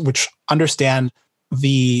models, which understand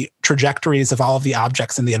the trajectories of all of the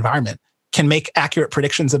objects in the environment, can make accurate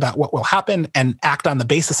predictions about what will happen and act on the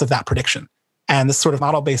basis of that prediction. And this sort of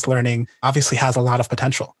model-based learning obviously has a lot of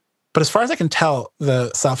potential. But as far as I can tell,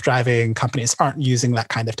 the self-driving companies aren't using that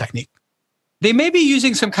kind of technique. They may be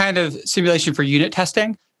using some kind of simulation for unit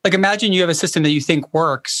testing. Like imagine you have a system that you think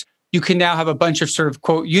works. You can now have a bunch of sort of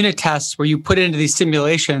quote unit tests where you put it into these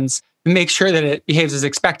simulations and make sure that it behaves as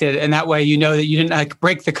expected. And that way you know that you didn't like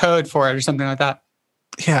break the code for it or something like that.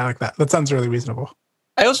 Yeah, I like that. That sounds really reasonable.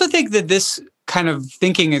 I also think that this kind of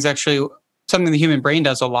thinking is actually something the human brain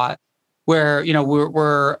does a lot. Where,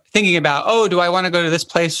 we're thinking about, oh, do I want to go to this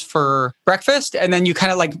place for breakfast? And then you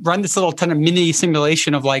kind of like run this little kind of mini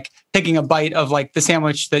simulation of like taking a bite of like the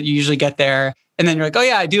sandwich that you usually get there. And then you're like, oh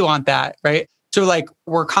yeah, I do want that, right? So like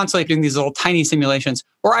we're constantly doing these little tiny simulations.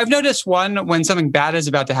 Or I've noticed one when something bad is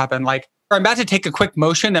about to happen, like, or I'm about to take a quick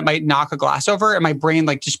motion that might knock a glass over and my brain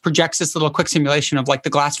like just projects this little quick simulation of like the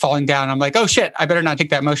glass falling down. I'm like, oh shit, I better not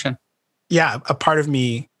take that motion. Yeah, a part of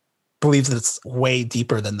me believes that it's way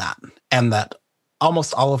deeper than that. And that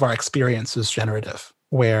almost all of our experience is generative,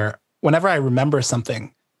 where whenever I remember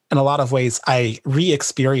something, in a lot of ways, I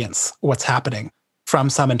re-experience what's happening from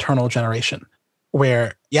some internal generation,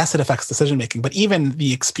 where yes, it affects decision-making, but even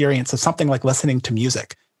the experience of something like listening to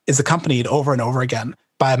music is accompanied over and over again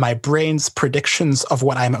by my brain's predictions of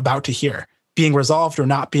what I'm about to hear, being resolved or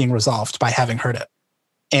not being resolved by having heard it.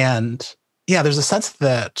 And yeah, there's a sense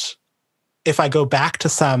that if I go back to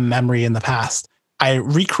some memory in the past, I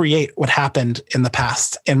recreate what happened in the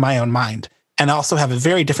past in my own mind and also have a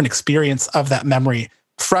very different experience of that memory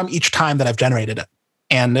from each time that I've generated it.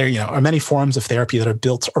 And there, are many forms of therapy that are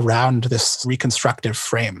built around this reconstructive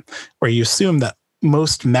frame, where you assume that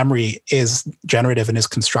most memory is generative and is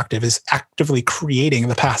constructive, is actively creating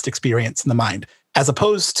the past experience in the mind, as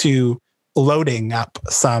opposed to loading up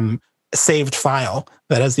some saved file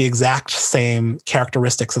that has the exact same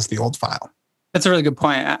characteristics as the old file. That's a really good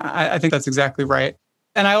point. I think that's exactly right.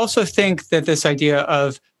 And I also think that this idea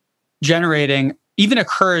of generating even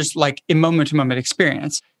occurs like in moment-to-moment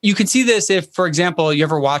experience. You can see this if, for example, you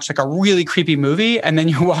ever watch like a really creepy movie and then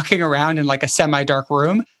you're walking around in like a semi-dark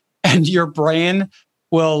room and your brain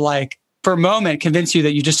will like, for a moment, convince you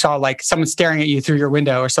that you just saw like someone staring at you through your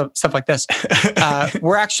window or stuff like this.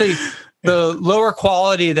 We're actually, the lower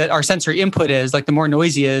quality that our sensory input is, like the more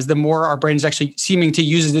noisy it is, the more our brain is actually seeming to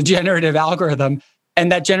use the generative algorithm.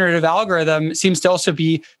 And that generative algorithm seems to also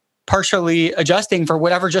be partially adjusting for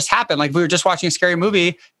whatever just happened. Like if we were just watching a scary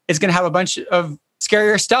movie, it's going to have a bunch of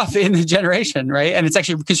scarier stuff in the generation, right? And it's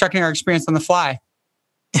actually constructing our experience on the fly.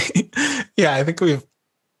 Yeah, I think we've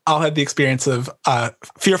all had the experience of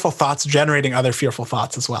fearful thoughts generating other fearful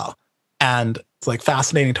thoughts as well. And it's like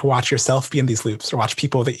fascinating to watch yourself be in these loops or watch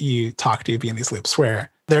people that you talk to be in these loops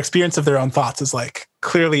where their experience of their own thoughts is like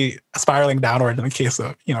clearly spiraling downward in the case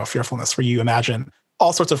of, fearfulness, where you imagine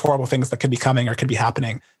all sorts of horrible things that could be coming or could be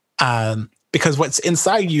happening. Because what's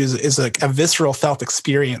inside you is like a visceral felt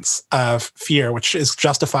experience of fear, which is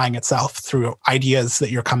justifying itself through ideas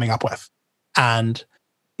that you're coming up with. And,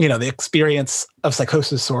 the experience of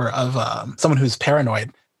psychosis or of someone who's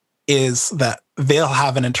paranoid is that they'll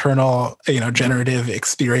have an internal, generative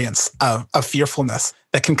experience of fearfulness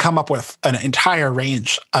that can come up with an entire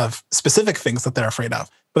range of specific things that they're afraid of,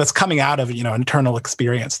 but that's coming out of, an internal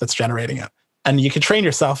experience that's generating it. And you can train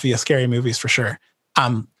yourself via scary movies for sure.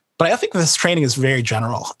 But I think this training is very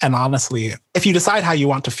general. And honestly, if you decide how you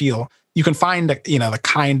want to feel, you can find, the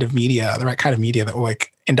kind of media, the right kind of media that will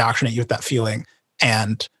like indoctrinate you with that feeling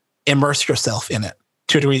and immerse yourself in it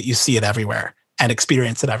to a degree that you see it everywhere and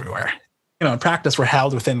experience it everywhere. In practice, we're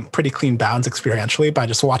held within pretty clean bounds experientially by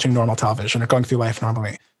just watching normal television or going through life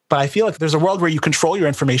normally. But I feel like there's a world where you control your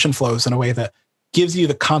information flows in a way that gives you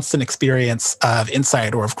the constant experience of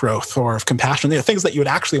insight or of growth or of compassion, things that you would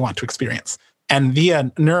actually want to experience. And via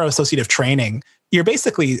neuroassociative training, you're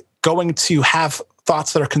basically going to have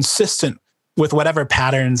thoughts that are consistent with whatever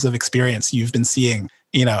patterns of experience you've been seeing,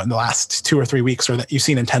 in the last 2 or 3 weeks, or that you've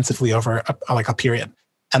seen intensively over a period.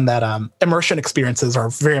 And that immersion experiences are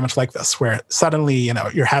very much like this, where suddenly,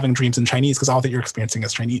 you're having dreams in Chinese because all that you're experiencing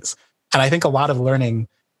is Chinese. And I think a lot of learning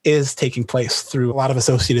is taking place through a lot of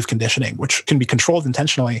associative conditioning, which can be controlled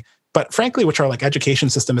intentionally, but frankly, which our like education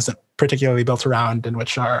system isn't particularly built around, and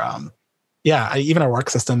which are, even our work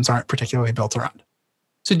systems aren't particularly built around.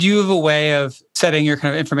 So do you have a way of setting your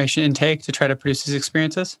kind of information intake to try to produce these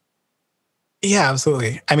experiences? Yeah,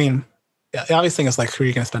 absolutely. I mean, the obvious thing is like who are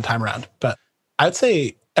you going to spend time around? But I would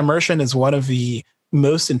say immersion is one of the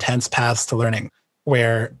most intense paths to learning,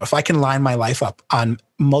 where if I can line my life up on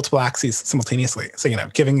multiple axes simultaneously. So,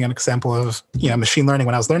 giving an example of, machine learning,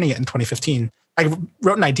 when I was learning it in 2015, I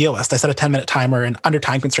wrote an idea list. I set a 10-minute timer and under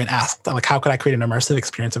time constraint asked, like, how could I create an immersive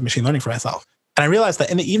experience of machine learning for myself? And I realized that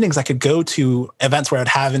in the evenings, I could go to events where I'd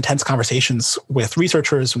have intense conversations with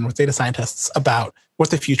researchers and with data scientists about what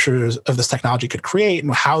the futures of this technology could create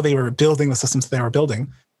and how they were building the systems that they were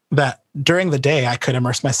building. That during the day, I could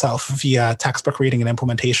immerse myself via textbook reading and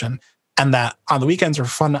implementation. And that on the weekends were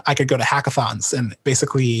fun, I could go to hackathons and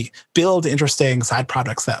basically build interesting side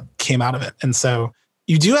projects that came out of it. And so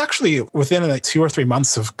you do actually, within like 2 or 3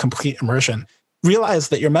 months of complete immersion, realize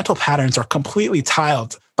that your mental patterns are completely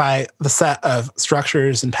tiled by the set of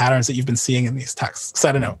structures and patterns that you've been seeing in these texts. So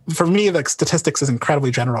I don't know. For me, like statistics is incredibly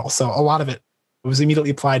general. So a lot of it was immediately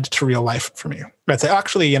applied to real life for me. I'd say,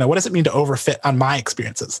 actually, what does it mean to overfit on my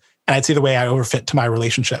experiences? And I'd see the way I overfit to my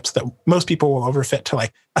relationships, that most people will overfit to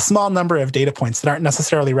like a small number of data points that aren't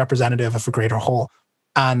necessarily representative of a greater whole.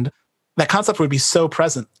 And that concept would be so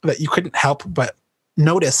present that you couldn't help but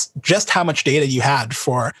notice just how much data you had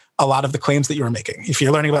for a lot of the claims that you were making. If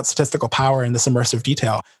you're learning about statistical power in this immersive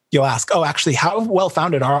detail, you'll ask, oh, actually, how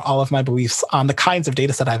well-founded are all of my beliefs on the kinds of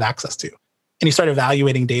data set I have access to? And you start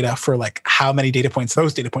evaluating data for like how many data points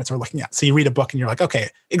those data points are looking at. So you read a book and you're like, okay,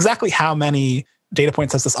 exactly how many data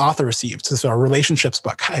points has this author received? So a relationships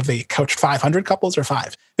book, have they coached 500 couples or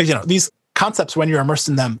 5? These concepts, when you're immersed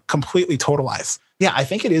in them, completely totalize. Yeah, I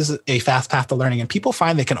think it is a fast path to learning. And people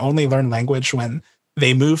find they can only learn language when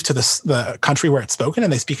they move to the country where it's spoken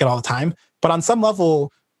and they speak it all the time. But on some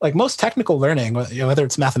level, like most technical learning, whether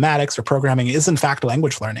it's mathematics or programming, is in fact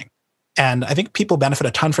language learning. And I think people benefit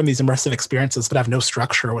a ton from these immersive experiences, but have no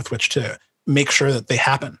structure with which to make sure that they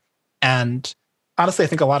happen. And honestly, I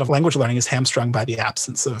think a lot of language learning is hamstrung by the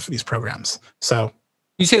absence of these programs. So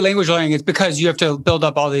you say language learning is because you have to build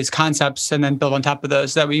up all these concepts and then build on top of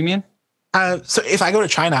those. Is that what you mean? So if I go to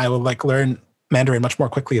China, I will like learn Mandarin much more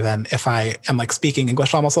quickly than if I am like speaking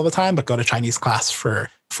English almost all the time, but go to Chinese class for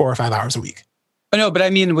 4 or 5 hours a week. Oh, no, but I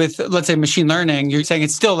mean with, let's say, machine learning, you're saying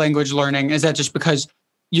it's still language learning. Is that just because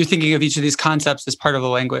you're thinking of each of these concepts as part of the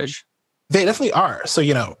language? They definitely are. So,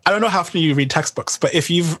 I don't know how often you read textbooks, but if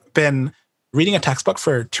you've been reading a textbook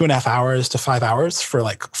for 2.5 hours to 5 hours for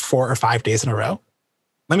like 4 or 5 days in a row,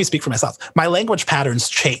 let me speak for myself. My language patterns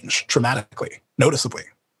change dramatically, noticeably.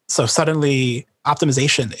 So suddenly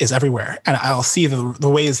optimization is everywhere. And I'll see the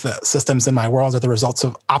ways that systems in my world are the results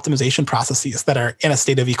of optimization processes that are in a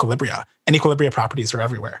state of equilibria. And equilibria properties are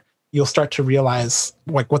everywhere. You'll start to realize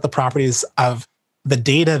like what the properties of the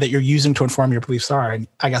data that you're using to inform your beliefs are. And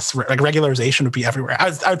I guess like regularization would be everywhere.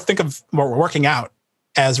 I would think of working out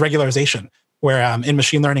as regularization, where in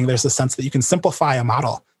machine learning, there's the sense that you can simplify a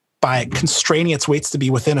model by constraining its weights to be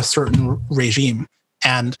within a certain regime.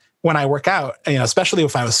 And when I work out, especially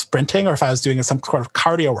if I was sprinting or if I was doing some sort of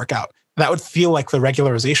cardio workout, that would feel like the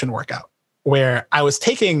regularization workout, where I was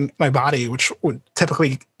taking my body, which would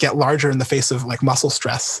typically get larger in the face of like muscle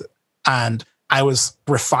stress, and I was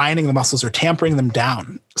refining the muscles or tampering them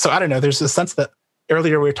down. So I don't know, there's a sense that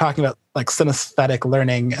earlier we were talking about like synesthetic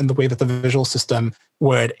learning and the way that the visual system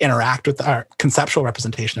would interact with our conceptual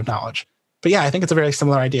representation of knowledge. But yeah, I think it's a very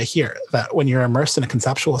similar idea here, that when you're immersed in a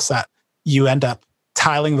conceptual set, you end up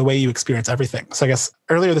tiling the way you experience everything. So I guess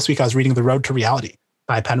earlier this week, I was reading The Road to Reality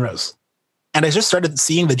by Penrose. And I just started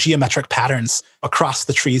seeing the geometric patterns across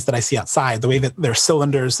the trees that I see outside, the way that they're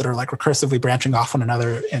cylinders that are like recursively branching off one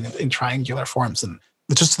another in triangular forms. And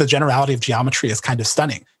just the generality of geometry is kind of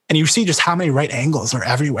stunning. And you see just how many right angles are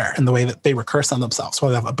everywhere in the way that they recurse on themselves. Well,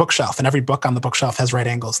 they have a bookshelf, and every book on the bookshelf has right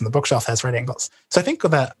angles, and the bookshelf has right angles. So I think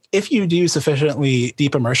that if you do sufficiently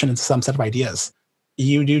deep immersion into some set of ideas,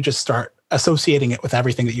 you do just start associating it with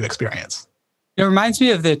everything that you experience. It reminds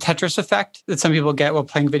me of the Tetris effect that some people get while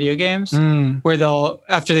playing video games, where they'll,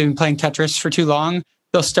 after they've been playing Tetris for too long,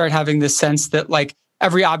 they'll start having this sense that like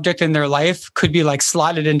every object in their life could be like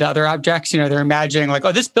slotted into other objects. They're imagining like,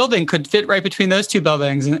 oh, this building could fit right between those two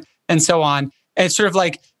buildings and so on. And it's sort of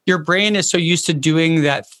like your brain is so used to doing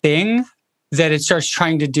that thing that it starts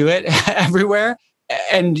trying to do it everywhere.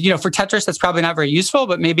 And, for Tetris, that's probably not very useful,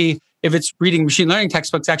 but maybe if it's reading machine learning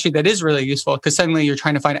textbooks, actually, that is really useful because suddenly you're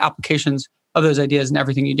trying to find applications of those ideas in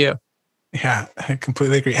everything you do. Yeah, I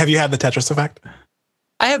completely agree. Have you had the Tetris effect?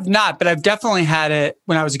 I have not, but I've definitely had it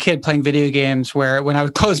when I was a kid playing video games, where when I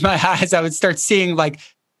would close my eyes, I would start seeing like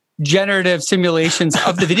generative simulations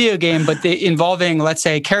of the video game, but involving, let's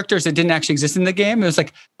say, characters that didn't actually exist in the game. It was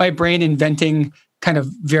like my brain inventing kind of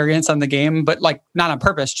variants on the game, but like not on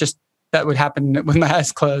purpose, just that would happen with my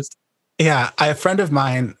eyes closed. Yeah, a friend of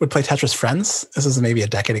mine would play Tetris Friends. This was maybe a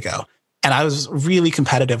decade ago. And I was really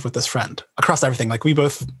competitive with this friend across everything. Like we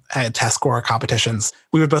both had test score competitions.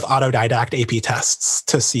 We would both autodidact AP tests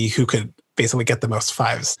to see who could basically get the most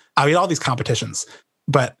fives. We had all these competitions,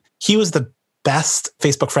 but he was the best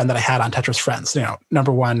Facebook friend that I had on Tetris Friends,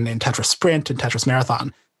 number one in Tetris Sprint and Tetris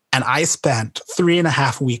Marathon. And I spent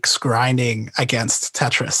 3.5 weeks grinding against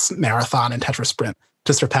Tetris Marathon and Tetris Sprint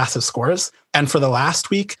to surpass his scores. And for the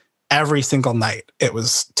last week, every single night, it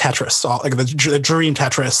was Tetris, all like the dream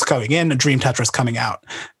Tetris going in, a dream Tetris coming out.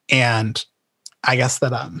 And I guess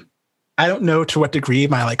that I don't know to what degree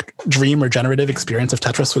my like dream or generative experience of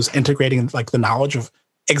Tetris was integrating like the knowledge of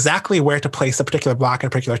exactly where to place a particular block at a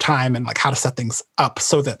particular time and like how to set things up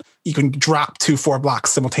so that you can drop 2-4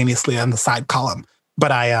 blocks simultaneously on the side column.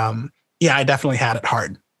 But I definitely had it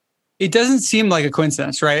hard. It doesn't seem like a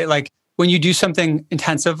coincidence, right? Like when you do something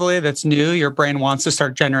intensively that's new, your brain wants to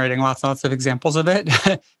start generating lots and lots of examples of it.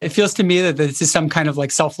 It feels to me that this is some kind of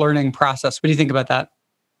like self-learning process. What do you think about that?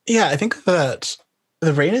 Yeah, I think that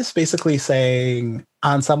the brain is basically saying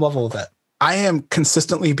on some level that I am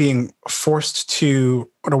consistently being forced to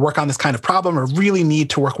work on this kind of problem or really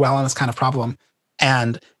need to work well on this kind of problem.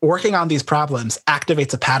 And working on these problems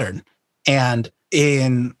activates a pattern. And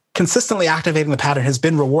in consistently activating the pattern has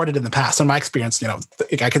been rewarded in the past. In my experience,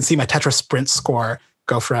 I can see my Tetris Sprint score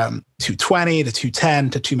go from 220 to 210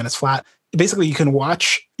 to 2 minutes flat. Basically, you can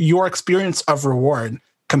watch your experience of reward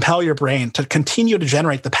compel your brain to continue to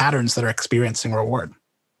generate the patterns that are experiencing reward.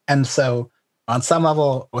 And so on some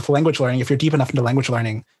level with language learning, if you're deep enough into language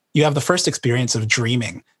learning, you have the first experience of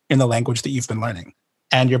dreaming in the language that you've been learning.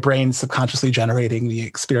 And your brain subconsciously generating the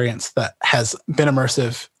experience that has been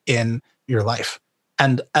immersive in your life.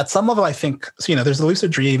 And at some level, I think, there's a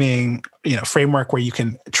lucid dreaming, framework where you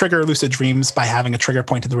can trigger lucid dreams by having a trigger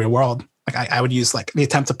point in the real world, Like I would use like the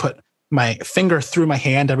attempt to put my finger through my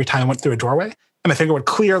hand every time I went through a doorway. And my finger would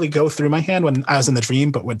clearly go through my hand when I was in the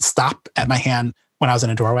dream, but would stop at my hand when I was in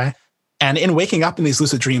a doorway. And in waking up in these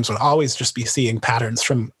lucid dreams would always just be seeing patterns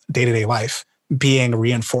from day-to-day life being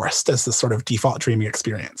reinforced as this sort of default dreaming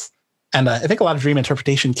experience. And I think a lot of dream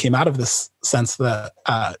interpretation came out of this sense that,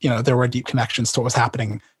 there were deep connections to what was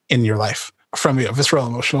happening in your life, from visceral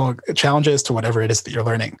emotional challenges to whatever it is that you're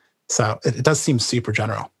learning. So it does seem super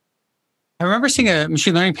general. I remember seeing a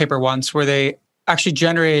machine learning paper once where they actually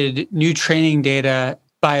generated new training data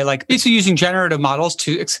by like basically using generative models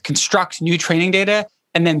to construct new training data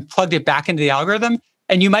and then plugged it back into the algorithm.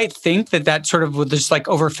 And you might think that sort of would just like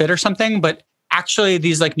overfit or something, but actually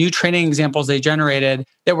these like new training examples they generated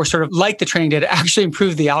that were sort of like the training data actually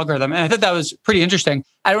improved the algorithm. And I thought that was pretty interesting.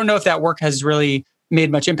 I don't know if that work has really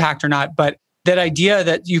made much impact or not, but that idea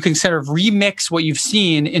that you can sort of remix what you've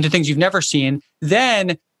seen into things you've never seen,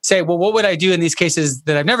 then say, well, what would I do in these cases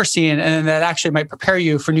that I've never seen? And then that actually might prepare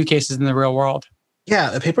you for new cases in the real world.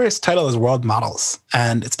 Yeah, the paper's title is World Models,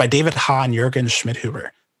 and it's by David Ha and Jürgen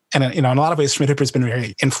Schmidhuber. And in a lot of ways, Schmidhuber has been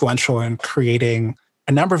very influential in creating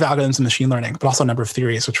a number of algorithms in machine learning, but also a number of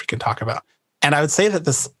theories, which we can talk about. And I would say that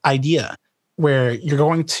this idea where you're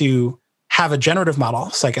going to have a generative model,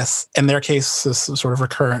 so I guess in their case, this sort of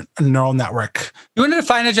recurrent neural network. You want to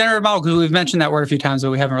define a generative model? Because we've mentioned that word a few times,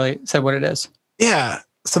 but we haven't really said what it is. Yeah.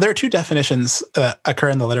 So there are two definitions that occur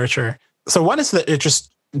in the literature. So one is that it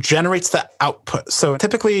just generates the output. So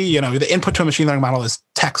typically, the input to a machine learning model is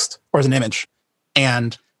text or is an image.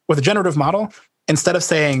 And with a generative model, instead of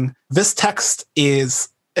saying this text its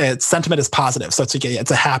sentiment is positive, so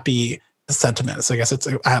it's a happy sentiment. So I guess it's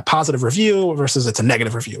a positive review versus it's a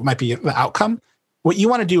negative review. It might be the outcome. What you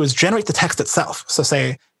want to do is generate the text itself. So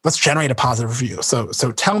say, let's generate a positive review. So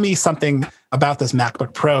tell me something about this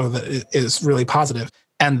MacBook Pro that is really positive.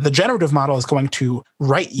 And the generative model is going to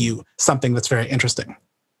write you something that's very interesting.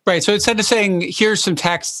 Right. So instead of saying, here's some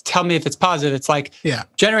text, tell me if it's positive, it's like,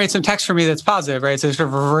 generate some text for me that's positive, right? So it sort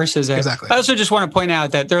of reverses it. Exactly. I also just want to point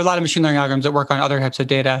out that there are a lot of machine learning algorithms that work on other types of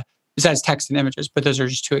data besides text and images, but those are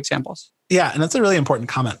just two examples. Yeah, and that's a really important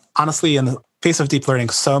comment. Honestly, in the face of deep learning,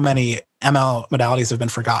 so many ML modalities have been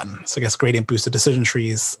forgotten. So I guess gradient boosted decision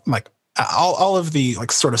trees, like all of the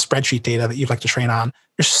like sort of spreadsheet data that you'd like to train on,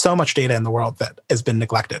 there's so much data in the world that has been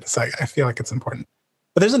neglected. So I feel like it's important.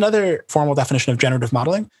 But there's another formal definition of generative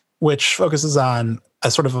modeling, which focuses on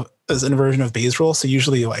as an inversion of Bayes' rule. So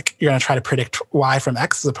usually like you're going to try to predict Y from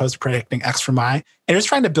X as opposed to predicting X from Y. And you're just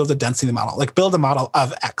trying to build a density model, like build a model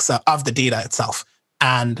of X, of the data itself.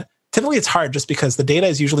 And typically it's hard just because the data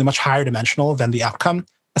is usually much higher dimensional than the outcome,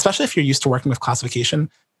 especially if you're used to working with classification.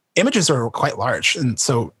 Images are quite large. And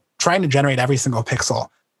so trying to generate every single pixel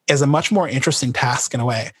is a much more interesting task in a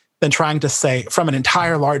way than trying to say from an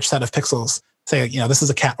entire large set of pixels, say, this is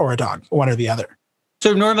a cat or a dog, one or the other.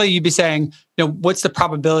 So normally you'd be saying, what's the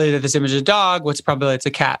probability that this image is a dog? What's the probability it's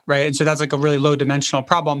a cat, right? And so that's like a really low dimensional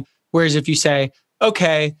problem. Whereas if you say,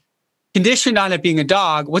 okay, conditioned on it being a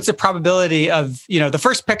dog, what's the probability of, the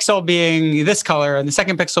first pixel being this color and the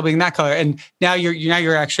second pixel being that color? And now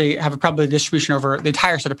you're actually have a probability distribution over the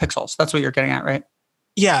entire set of pixels. That's what you're getting at, right?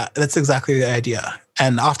 Yeah, that's exactly the idea.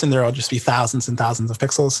 And often there will just be thousands and thousands of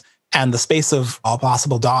pixels. And the space of all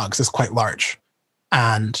possible dogs is quite large.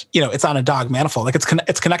 And, it's on a dog manifold. Like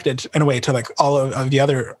it's connected in a way to like all of the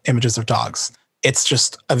other images of dogs. It's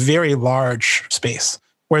just a very large space.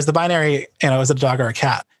 Whereas the binary, is it a dog or a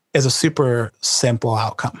cat, is a super simple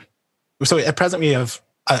outcome. So at present, we have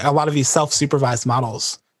a lot of these self-supervised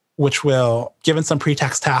models, which will, given some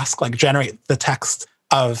pretext task, like generate the text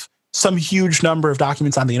of some huge number of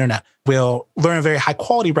documents on the internet, will learn a very high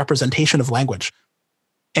quality representation of language.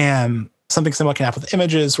 And something similar can happen with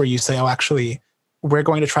images where you say, actually, we're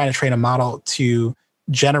going to try to train a model to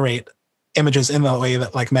generate images in the way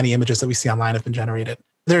that like many images that we see online have been generated.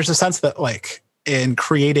 There's a sense that like in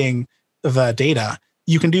creating the data,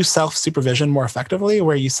 you can do self-supervision more effectively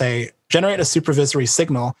where you say, generate a supervisory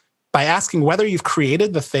signal by asking whether you've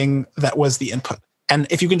created the thing that was the input. And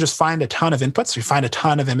if you can just find a ton of inputs, you find a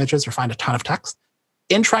ton of images or find a ton of text,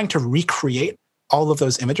 in trying to recreate all of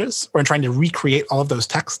those images or in trying to recreate all of those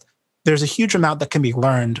text, there's a huge amount that can be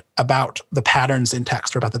learned about the patterns in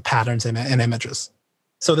text or about the patterns in images.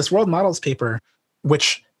 So this World Models paper,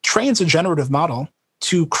 which trains a generative model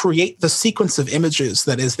to create the sequence of images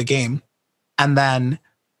that is the game, and then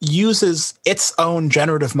uses its own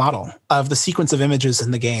generative model of the sequence of images in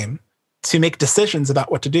the game to make decisions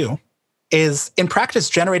about what to do, is in practice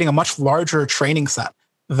generating a much larger training set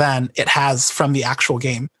than it has from the actual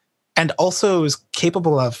game, and also is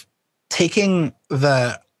capable of taking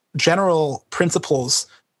the general principles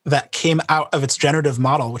that came out of its generative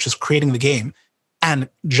model, which is creating the game, and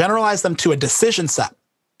generalize them to a decision set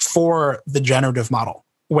for the generative model,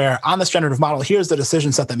 where on this generative model, here's the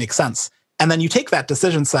decision set that makes sense. And then you take that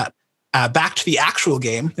decision set back to the actual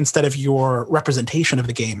game instead of your representation of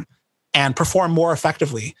the game and perform more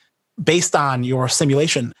effectively based on your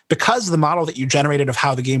simulation because the model that you generated of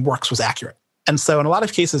how the game works was accurate. And so in a lot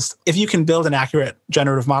of cases, if you can build an accurate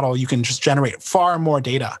generative model, you can just generate far more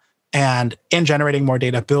data. And in generating more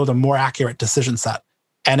data, build a more accurate decision set.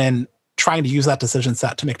 And in trying to use that decision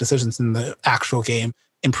set to make decisions in the actual game,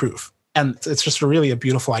 improve. And it's just really a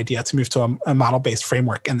beautiful idea to move to a model-based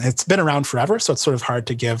framework. And it's been around forever, so it's sort of hard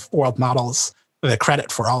to give world models the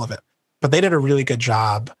credit for all of it. But they did a really good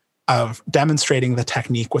job of demonstrating the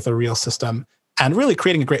technique with a real system and really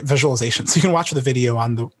creating a great visualization. So you can watch the video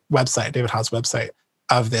on the website, David Ha's website,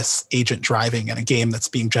 of this agent driving in a game that's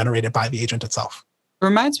being generated by the agent itself. It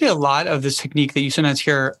reminds me a lot of this technique that you sometimes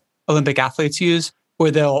hear Olympic athletes use,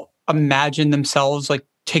 where they'll imagine themselves like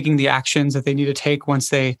taking the actions that they need to take once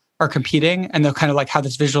they are competing, and they'll kind of like have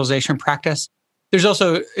this visualization practice. There's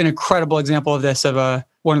also an incredible example of this of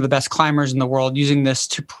one of the best climbers in the world using this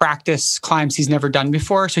to practice climbs he's never done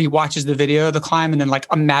before. So he watches the video of the climb and then like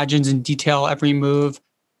imagines in detail every move.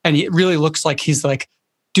 And it really looks like he's like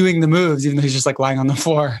doing the moves, even though he's just like lying on the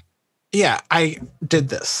floor. Yeah, I did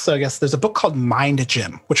this. So I guess there's a book called Mind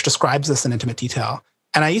Gym, which describes this in intimate detail.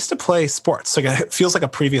 And I used to play sports, so it feels like a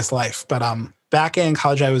previous life. But back in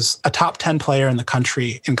college, I was a top 10 player in the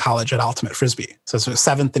country in college at Ultimate Frisbee. So it's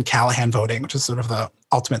 7th in Callahan voting, which is sort of the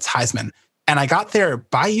Ultimate's Heisman. And I got there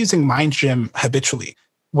by using Mind Gym habitually,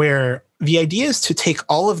 where the idea is to take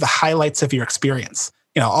all of the highlights of your experience,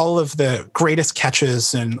 all of the greatest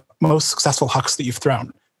catches and most successful hucks that you've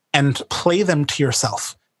thrown, and play them to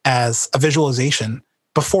yourself as a visualization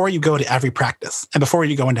before you go to every practice and before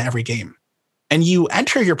you go into every game. And you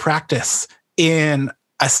enter your practice in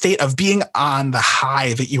a state of being on the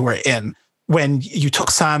high that you were in when you took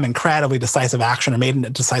some incredibly decisive action or made a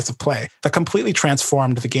decisive play that completely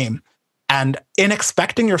transformed the game. And in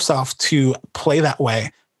expecting yourself to play that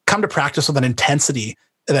way, come to practice with an intensity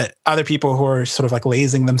that other people who are sort of like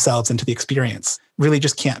lazing themselves into the experience really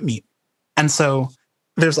just can't meet. And so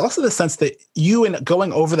there's also the sense that you, in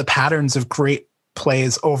going over the patterns of great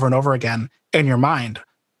plays over and over again in your mind,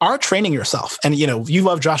 are training yourself. And, you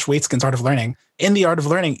love Josh Waitzkin's Art of Learning. In the Art of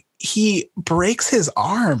Learning, he breaks his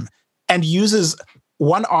arm and uses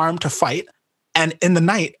one arm to fight. And in the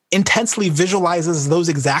night, intensely visualizes those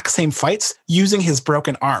exact same fights using his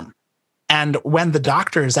broken arm. And when the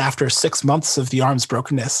doctors, after 6 months of the arm's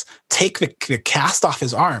brokenness, take the cast off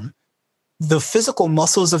his arm, the physical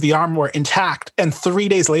muscles of the arm were intact. And 3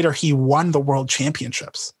 days later, he won the world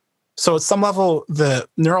championships. So at some level, the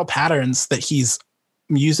neural patterns that he's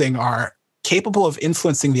using are capable of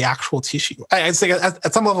influencing the actual tissue. I'd say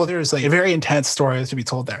at some level, there's like a very intense story to be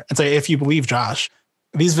told there. And so if you believe Josh,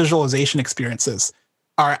 these visualization experiences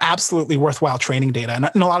are absolutely worthwhile training data. And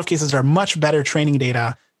in a lot of cases, they're much better training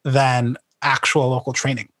data than actual local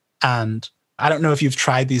training. And I don't know if you've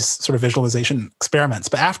tried these sort of visualization experiments,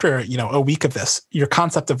 but after, a week of this, your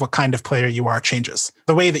concept of what kind of player you are changes.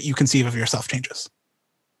 The way that you conceive of yourself changes.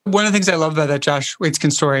 One of the things I love about that Josh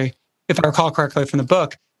Waitzkin story, if I recall correctly from the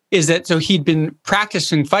book, is that so he'd been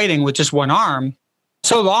practicing fighting with just one arm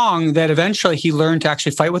so long that eventually he learned to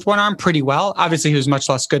actually fight with one arm pretty well. Obviously, he was much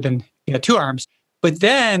less good than he had two arms. But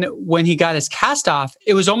then when he got his cast off,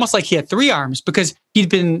 it was almost like he had three arms because he'd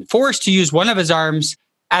been forced to use one of his arms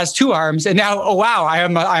as two arms. And now, oh, wow,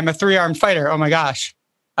 I'm a three-armed fighter. Oh, my gosh.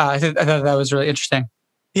 I thought that was really interesting.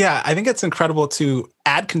 Yeah, I think it's incredible to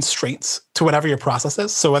add constraints to whatever your process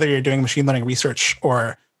is. So whether you're doing machine learning research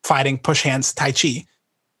or fighting push hands Tai Chi,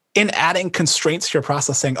 in adding constraints to your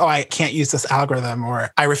process saying, oh, I can't use this algorithm,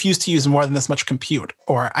 or I refuse to use more than this much compute,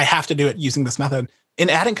 or I have to do it using this method. In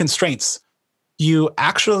adding constraints, you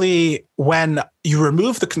actually, when you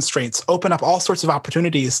remove the constraints, open up all sorts of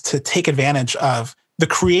opportunities to take advantage of the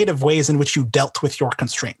creative ways in which you dealt with your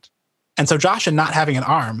constraint. And so Josh, in not having an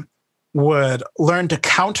arm, would learn to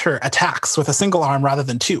counter attacks with a single arm rather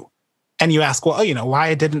than two. And you ask, well,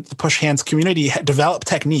 why didn't the push hands community develop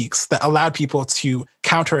techniques that allowed people to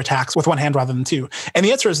counter attacks with one hand rather than two? And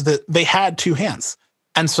the answer is that they had two hands.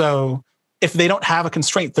 And so if they don't have a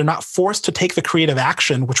constraint, they're not forced to take the creative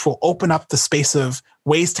action, which will open up the space of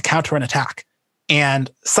ways to counter an attack.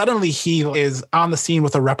 And suddenly he is on the scene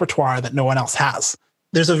with a repertoire that no one else has.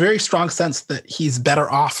 There's a very strong sense that he's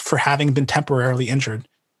better off for having been temporarily injured.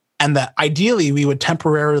 And that ideally we would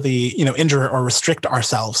temporarily, injure or restrict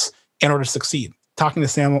ourselves in order to succeed. Talking to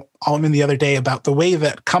Sam Altman the other day about the way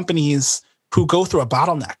that companies who go through a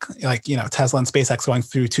bottleneck, like, Tesla and SpaceX going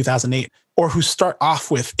through 2008, or who start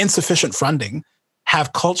off with insufficient funding,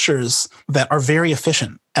 have cultures that are very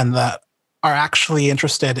efficient and that are actually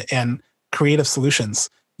interested in creative solutions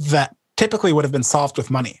that typically would have been solved with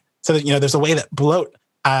money. So that, there's a way that bloat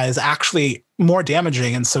is actually more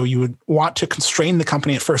damaging. And so you would want to constrain the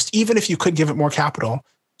company at first, even if you could give it more capital,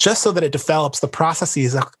 just so that it develops the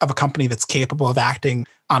processes of a company that's capable of acting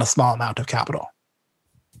on a small amount of capital.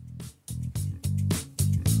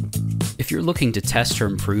 If you're looking to test or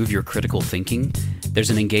improve your critical thinking,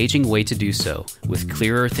 there's an engaging way to do so with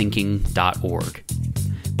clearerthinking.org.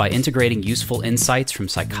 By integrating useful insights from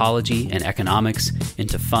psychology and economics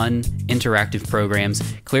into fun, interactive programs,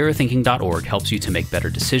 clearerthinking.org helps you to make better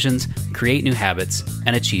decisions, create new habits,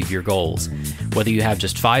 and achieve your goals. Whether you have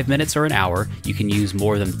just 5 minutes or an hour, you can use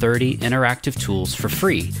more than 30 interactive tools for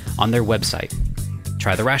free on their website.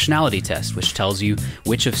 Try the rationality test, which tells you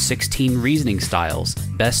which of 16 reasoning styles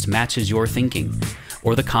best matches your thinking,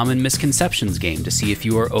 or the common misconceptions game to see if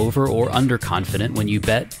you are over or underconfident when you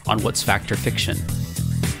bet on what's fact or fiction.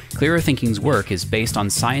 Clearer Thinking's work is based on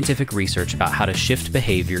scientific research about how to shift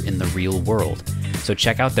behavior in the real world, so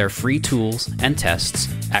check out their free tools and tests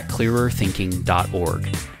at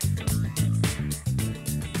clearerthinking.org.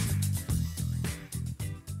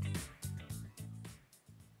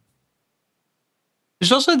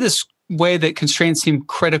 There's also this way that constraints seem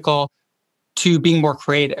critical to being more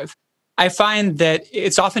creative. I find that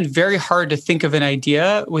it's often very hard to think of an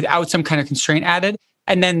idea without some kind of constraint added.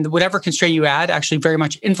 And then whatever constraint you add actually very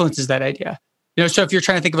much influences that idea. So if you're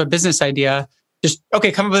trying to think of a business idea, just,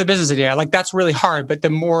 okay, come up with a business idea. Like, that's really hard. But the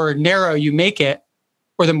more narrow you make it,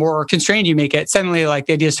 or the more constrained you make it, suddenly like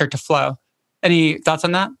the ideas start to flow. Any thoughts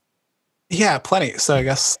on that? Yeah, plenty. So I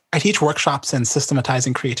guess I teach workshops in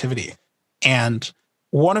systematizing creativity. And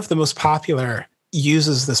one of the most popular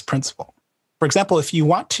uses this principle. For example, if you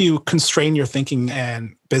want to constrain your thinking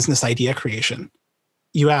and business idea creation,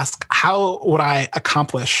 you ask, how would I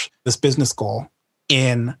accomplish this business goal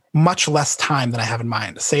in much less time than I have in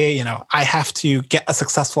mind? Say, I have to get a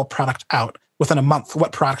successful product out within a month.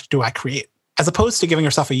 What product do I create? As opposed to giving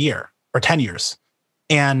yourself a year or 10 years.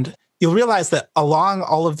 And you'll realize that along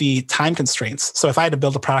all of the time constraints, so if I had to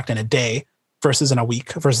build a product in a day versus in a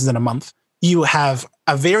week versus in a month, you have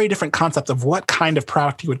a very different concept of what kind of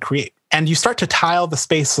product you would create. And you start to tile the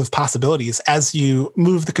space of possibilities as you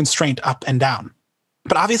move the constraint up and down.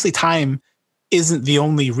 But obviously, time isn't the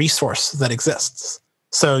only resource that exists.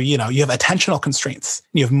 So, you have attentional constraints,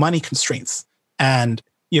 you have money constraints, and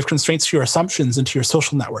you have constraints to your assumptions and to your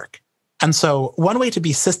social network. And so one way to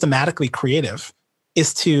be systematically creative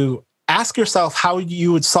is to ask yourself how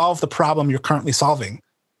you would solve the problem you're currently solving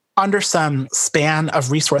under some span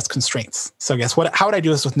of resource constraints. So how would I do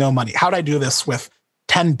this with no money? How would I do this with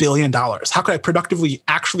 $10 billion? How could I productively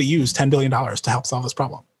actually use $10 billion to help solve this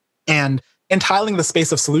problem? And in tiling the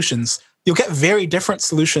space of solutions, you'll get very different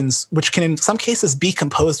solutions, which can in some cases be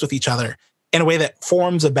composed with each other in a way that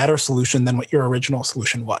forms a better solution than what your original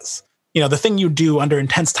solution was. The thing you do under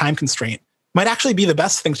intense time constraint might actually be the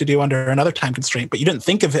best thing to do under another time constraint, but you didn't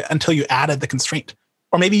think of it until you added the constraint.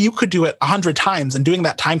 Or maybe you could do it 100 times, and doing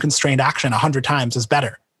that time-constrained action 100 times is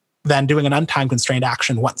better than doing an untime-constrained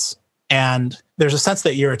action once. And there's a sense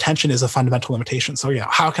that your attention is a fundamental limitation. So,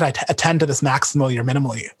 how could I attend to this maximally or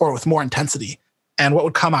minimally, or with more intensity? And what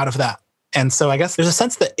would come out of that? And so I guess there's a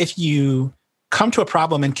sense that if you come to a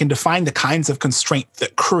problem and can define the kinds of constraint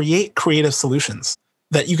that create creative solutions,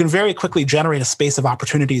 that you can very quickly generate a space of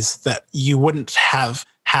opportunities that you wouldn't have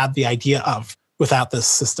had the idea of without this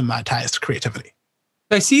systematized creativity.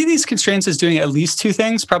 I see these constraints as doing at least two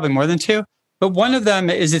things, probably more than two. But one of them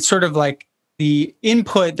is it's sort of like the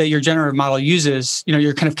input that your generative model uses.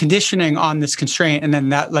 You're kind of conditioning on this constraint, and then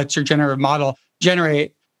that lets your generative model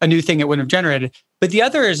generate a new thing it wouldn't have generated. But the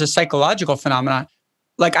other is a psychological phenomenon.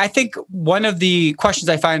 Like, I think one of the questions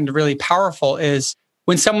I find really powerful is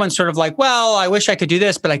when someone's sort of like, well, I wish I could do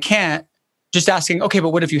this, but I can't. Just asking, okay, but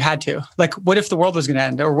what if you had to? Like, what if the world was going to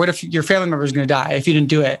end? Or what if your family member was going to die if you didn't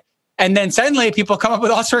do it? And then suddenly people come up with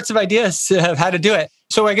all sorts of ideas of how to do it.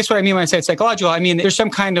 So I guess what I mean when I say it's psychological, I mean, there's some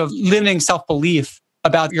kind of limiting self-belief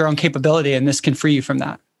about your own capability, and this can free you from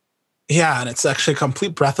that. Yeah, and it's actually a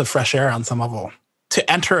complete breath of fresh air on some level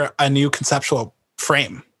to enter a new conceptual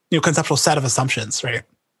frame, new conceptual set of assumptions, right?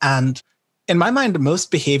 And in my mind, most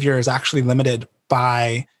behavior is actually limited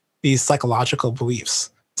by these psychological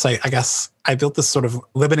beliefs. So I guess I built this sort of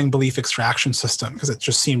limiting belief extraction system because it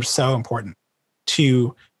just seemed so important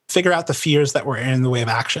to figure out the fears that were in the way of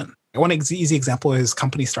action. One easy example is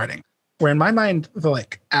company starting, where in my mind, the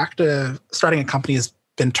act of starting a company has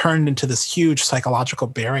been turned into this huge psychological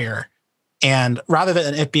barrier And rather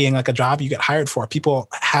than it being like a job you get hired for, people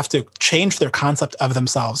have to change their concept of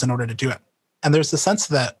themselves in order to do it. And there's the sense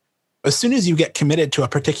that as soon as you get committed to a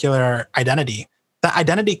particular identity, that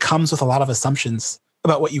identity comes with a lot of assumptions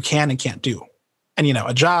about what you can and can't do. And,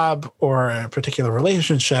 a job or a particular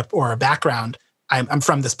relationship or a background, I'm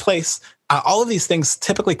from this place. All of these things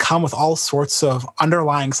typically come with all sorts of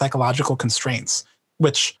underlying psychological constraints,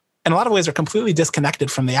 which in a lot of ways are completely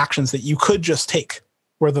disconnected from the actions that you could just take,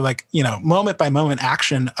 where the moment by moment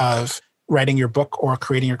action of writing your book or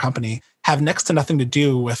creating your company have next to nothing to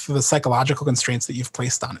do with the psychological constraints that you've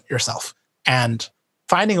placed on yourself. And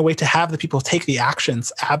finding a way to have the people take the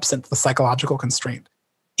actions absent the psychological constraint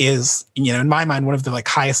is, in my mind, one of the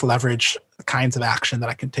highest leverage kinds of action that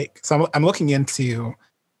I can take. So I'm looking into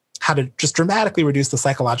how to just dramatically reduce the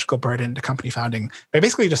psychological burden to company founding by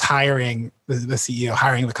basically just hiring the CEO,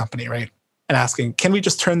 hiring the company, right? And asking, can we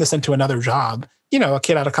just turn this into another job? A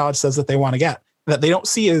kid out of college says that they want to get, that they don't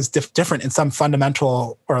see as different in some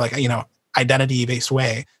fundamental or identity-based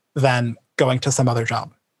way than going to some other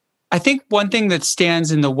job. I think one thing that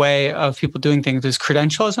stands in the way of people doing things is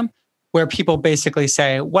credentialism, where people basically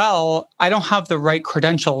say, well, I don't have the right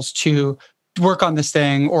credentials to work on this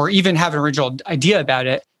thing or even have an original idea about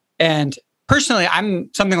it. And personally, I'm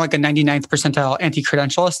something like a 99th percentile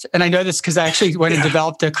anti-credentialist. And I know this because I actually went and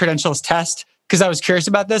developed a credentials test because I was curious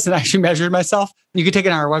about this and I actually measured myself. You can take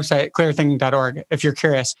it on our website, clearthinking.org, if you're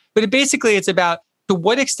curious. But it's about, to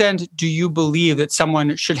what extent do you believe that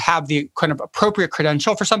someone should have the kind of appropriate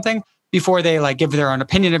credential for something before they give their own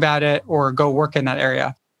opinion about it or go work in that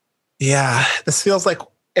area? Yeah, this feels like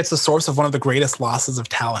it's a source of one of the greatest losses of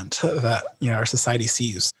talent that our society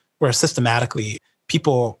sees, where systematically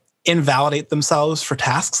people invalidate themselves for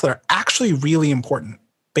tasks that are actually really important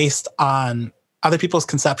based on other people's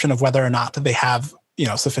conception of whether or not they have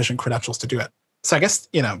sufficient credentials to do it. So I guess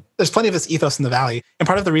there's plenty of this ethos in the Valley, and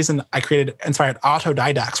part of the reason I inspired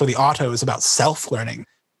autodidacts, where the auto is about self-learning,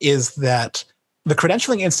 is that the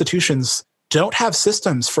credentialing institutions don't have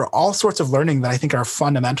systems for all sorts of learning that I think are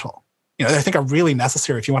fundamental. I think are really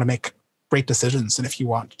necessary if you want to make great decisions and if you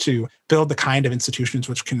want to build the kind of institutions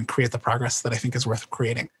which can create the progress that I think is worth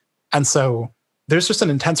creating. And so there's just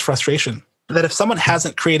an intense frustration that if someone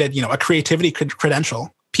hasn't created, a creativity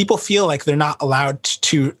credential, people feel like they're not allowed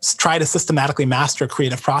to try to systematically master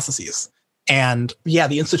creative processes. And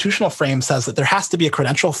the institutional frame says that there has to be a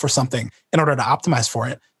credential for something in order to optimize for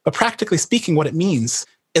it. But practically speaking, what it means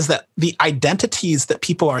is that the identities that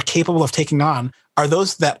people are capable of taking on are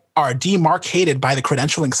those that are demarcated by the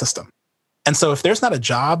credentialing system. And so if there's not a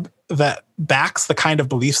job that backs the kind of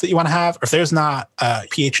beliefs that you want to have, or if there's not a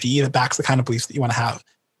PhD that backs the kind of beliefs that you want to have,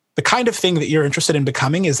 the kind of thing that you're interested in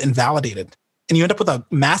becoming is invalidated. And you end up with a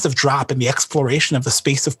massive drop in the exploration of the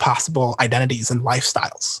space of possible identities and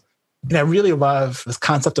lifestyles. And I really love this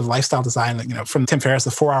concept of lifestyle design, from Tim Ferriss,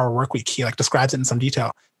 the 4-Hour Workweek. He describes it in some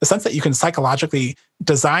detail. The sense that you can psychologically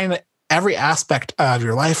design every aspect of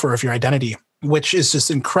your life or of your identity, which is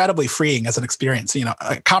just incredibly freeing as an experience,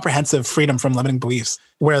 a comprehensive freedom from limiting beliefs,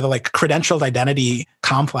 where the credentialed identity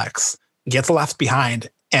complex gets left behind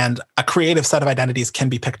and a creative set of identities can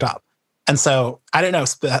be picked up. And so I don't know,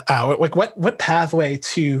 what pathway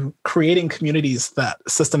to creating communities that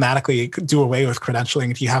systematically do away with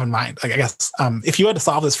credentialing do you have in mind? I guess if you had to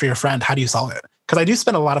solve this for your friend, how do you solve it? Because I do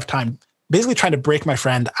spend a lot of time basically trying to break my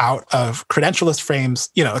friend out of credentialist frames,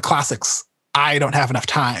 the classics. I don't have enough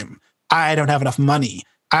time. I don't have enough money.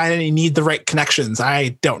 I need the right connections. I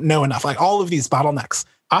don't know enough. All of these bottlenecks.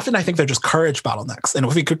 Often I think they're just courage bottlenecks. And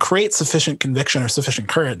if we could create sufficient conviction or sufficient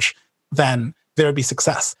courage, then there would be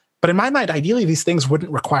success. But in my mind, ideally, these things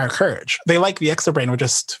wouldn't require courage. They, like the exobrain, would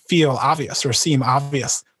just feel obvious or seem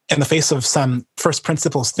obvious in the face of some first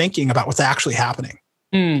principles thinking about what's actually happening.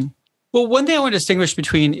 Well, one thing I want to distinguish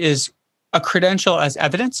between is a credential as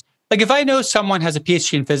evidence. If I know someone has a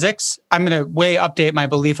PhD in physics, I'm going to update my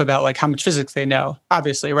belief about how much physics they know,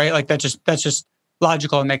 obviously, right? That's just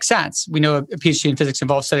logical and makes sense. We know a PhD in physics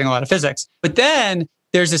involves studying a lot of physics. But then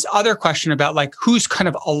there's this other question about who's kind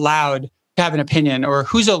of allowed to have an opinion or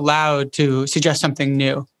who's allowed to suggest something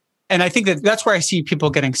new. And I think that's where I see people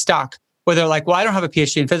getting stuck, where they're well, I don't have a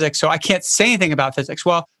PhD in physics, so I can't say anything about physics.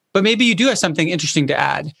 Well, but maybe you do have something interesting to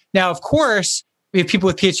add. Now, of course, if people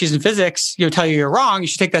with PhDs in physics, tell you you're wrong, you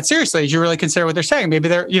should take that seriously. You should really consider what they're saying. Maybe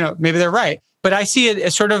they're right. But I see it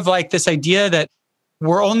as sort of this idea that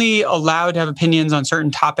we're only allowed to have opinions on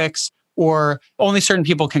certain topics, or only certain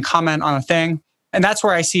people can comment on a thing. And that's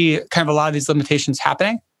where I see kind of a lot of these limitations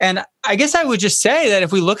happening. And I guess I would just say that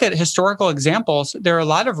if we look at historical examples, there are a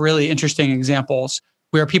lot of really interesting examples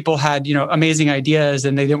where people had, amazing ideas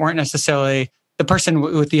and they weren't necessarily the person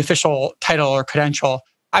with the official title or credential.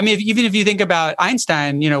 I mean, even if you think about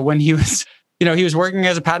Einstein, when he was, he was working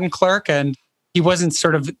as a patent clerk and he wasn't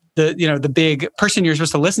sort of the big person you're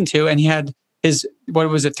supposed to listen to. And he had his,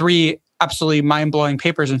 3 absolutely mind-blowing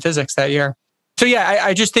papers in physics that year. So yeah,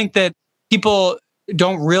 I just think that people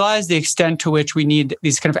don't realize the extent to which we need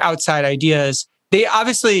these kind of outside ideas.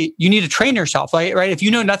 You need to train yourself, right? If you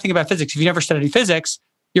know nothing about physics, if you never studied physics,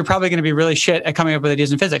 you're probably going to be really shit at coming up with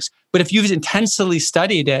ideas in physics. But if you've intensely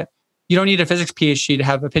studied it, you don't need a physics PhD to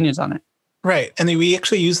have opinions on it. Right. And we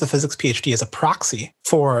actually use the physics PhD as a proxy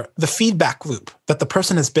for the feedback loop that the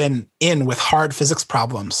person has been in with hard physics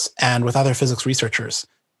problems and with other physics researchers.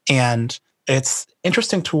 And it's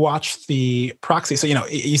interesting to watch the proxy. So,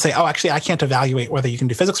 you say, oh, actually, I can't evaluate whether you can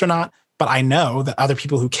do physics or not, but I know that other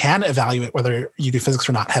people who can evaluate whether you do physics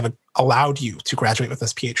or not have allowed you to graduate with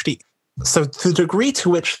this PhD. So the degree to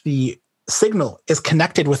which the signal is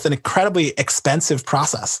connected with an incredibly expensive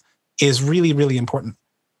process is really, really important.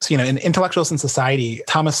 So, in Intellectuals in Society,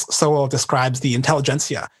 Thomas Sowell describes the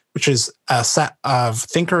intelligentsia, which is a set of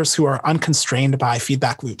thinkers who are unconstrained by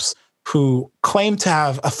feedback loops, who claim to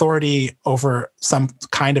have authority over some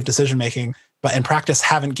kind of decision-making, but in practice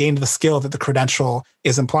haven't gained the skill that the credential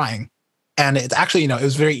is implying. And it's actually, it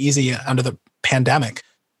was very easy under the pandemic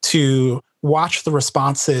to watch the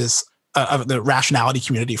responses of the rationality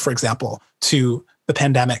community, for example, to the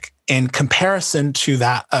pandemic in comparison to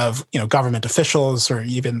that of, government officials or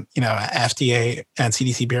even, FDA and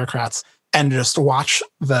CDC bureaucrats, and just watch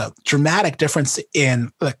the dramatic difference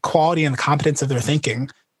in the quality and the competence of their thinking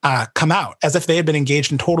come out as if they had been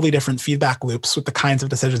engaged in totally different feedback loops with the kinds of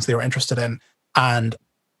decisions they were interested in. And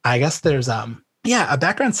I guess there's, a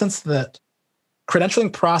background sense that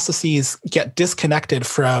credentialing processes get disconnected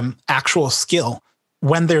from actual skill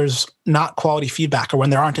when there's not quality feedback or when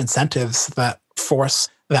there aren't incentives that force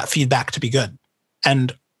that feedback to be good.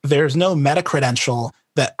 And there's no meta-credential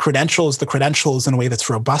that credentials the credentials in a way that's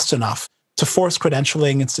robust enough to force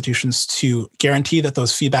credentialing institutions to guarantee that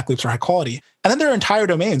those feedback loops are high quality. And then there are entire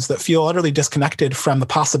domains that feel utterly disconnected from the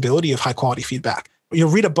possibility of high quality feedback. You'll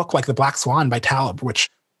read a book like The Black Swan by Taleb, which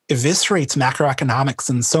eviscerates macroeconomics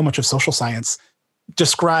and so much of social science,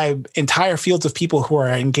 describe entire fields of people who are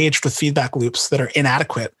engaged with feedback loops that are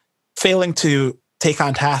inadequate, failing to take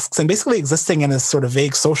on tasks, and basically existing in this sort of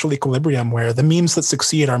vague social equilibrium where the memes that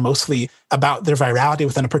succeed are mostly about their virality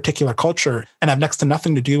within a particular culture and have next to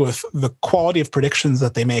nothing to do with the quality of predictions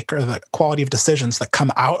that they make or the quality of decisions that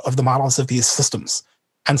come out of the models of these systems.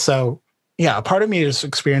 And so, a part of me just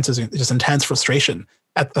experiences just intense frustration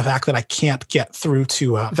at the fact that I can't get through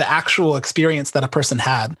to the actual experience that a person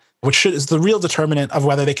had, which is the real determinant of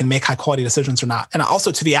whether they can make high quality decisions or not. And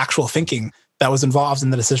also to the actual thinking that was involved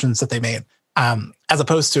in the decisions that they made. As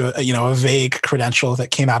opposed to a vague credential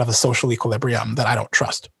that came out of a social equilibrium that I don't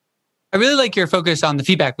trust. I really like your focus on the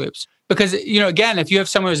feedback loops because, again, if you have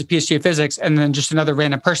someone who's a PhD in physics and then just another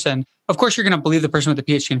random person, of course, you're going to believe the person with a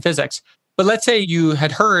PhD in physics. But let's say you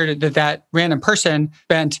had heard that random person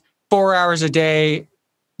spent 4 hours a day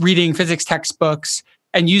reading physics textbooks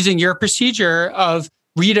and using your procedure of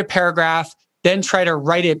read a paragraph, then try to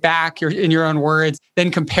write it back in your own words,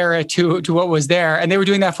 then compare it to what was there. And they were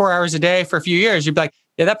doing that 4 hours a day for a few years. You'd be like,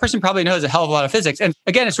 yeah, that person probably knows a hell of a lot of physics. And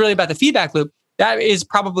again, it's really about the feedback loop. That is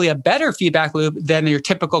probably a better feedback loop than your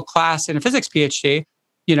typical class in a physics PhD.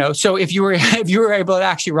 So if you were able to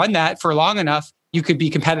actually run that for long enough, you could be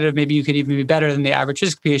competitive. Maybe you could even be better than the average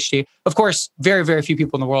physics PhD. Of course, very, very few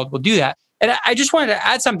people in the world will do that. And I just wanted to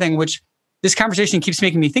add something which this conversation keeps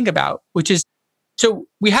making me think about, which is, so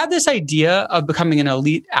we have this idea of becoming an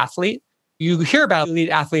elite athlete. You hear about elite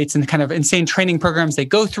athletes and the kind of insane training programs they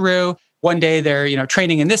go through. One day they're,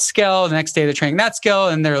 training in this skill. The next day they're training that skill,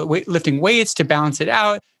 and they're lifting weights to balance it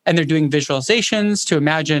out. And they're doing visualizations to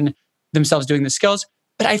imagine themselves doing the skills.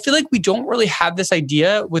 But I feel like we don't really have this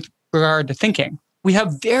idea with regard to thinking. We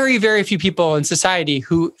have very, very few people in society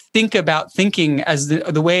who think about thinking as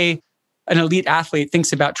the way an elite athlete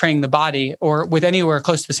thinks about training the body, or with anywhere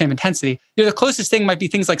close to the same intensity. The closest thing might be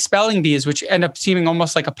things like spelling bees, which end up seeming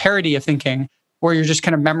almost like a parody of thinking, where you're just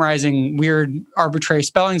kind of memorizing weird, arbitrary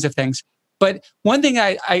spellings of things. But one thing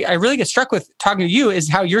I really get struck with talking to you is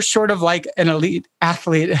how you're sort of like an elite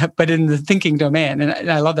athlete, but in the thinking domain. And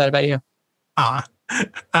I love that about you. I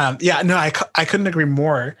couldn't agree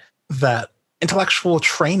more that intellectual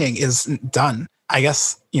training is done. I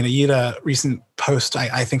guess, you had a recent post,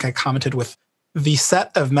 I think I commented with the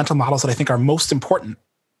set of mental models that I think are most important,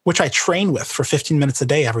 which I train with for 15 minutes a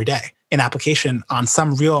day, every day in application on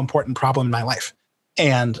some real important problem in my life.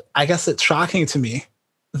 And I guess it's shocking to me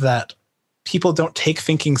that people don't take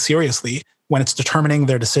thinking seriously when it's determining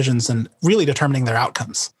their decisions and really determining their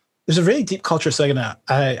outcomes. There's a really deep culture. So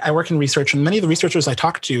I work in research, and many of the researchers I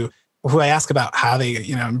talk to, who I ask about how they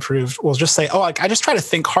improved, will just say, "Oh, I just try to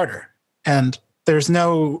think harder," and there's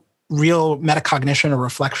no real metacognition or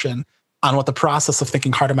reflection on what the process of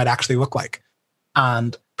thinking harder might actually look like.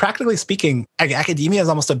 And practically speaking, academia has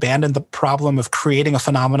almost abandoned the problem of creating a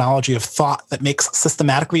phenomenology of thought that makes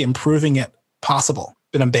systematically improving it possible.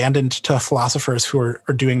 Been abandoned to philosophers who are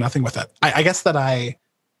doing nothing with it. I guess that I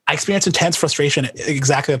experience intense frustration at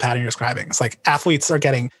exactly the pattern you're describing. It's like athletes are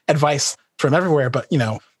getting advice from everywhere, but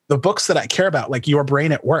the books that I care about, like Your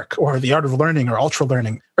Brain at Work or The Art of Learning or Ultra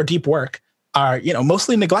Learning or Deep Work, are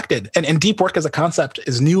mostly neglected. And deep work as a concept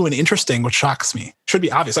is new and interesting, which shocks me. Should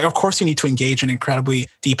be obvious. Like, of course, you need to engage in incredibly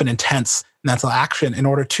deep and intense mental action in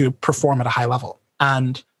order to perform at a high level.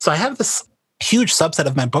 And so I have this huge subset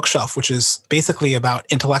of my bookshelf, which is basically about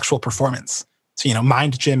intellectual performance. So,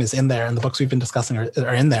 Mind Gym is in there, and the books we've been discussing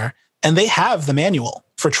are in there. And they have the manual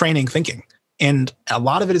for training thinking. And a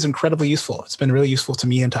lot of it is incredibly useful. It's been really useful to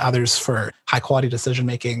me and to others for high quality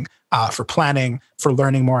decision-making, for planning, for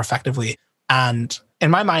learning more effectively. And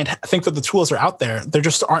in my mind, I think that the tools are out there. There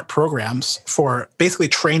just aren't programs for basically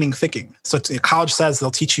training thinking. So college says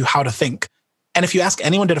they'll teach you how to think. And if you ask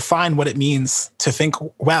anyone to define what it means to think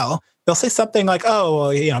well, they'll say something like,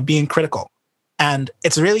 being critical. And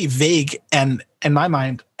it's really vague and, in my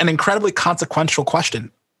mind, an incredibly consequential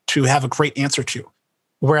question to have a great answer to,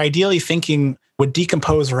 where ideally thinking would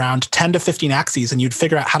decompose around 10 to 15 axes, and you'd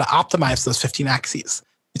figure out how to optimize those 15 axes.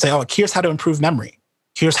 You'd say, here's how to improve memory.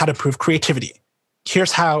 Here's how to improve creativity.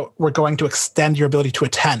 Here's how we're going to extend your ability to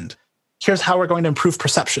attend. Here's how we're going to improve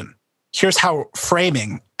perception. Here's how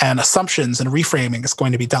framing and assumptions and reframing is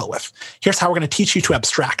going to be dealt with. Here's how we're going to teach you to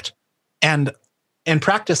abstract. And in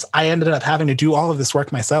practice, I ended up having to do all of this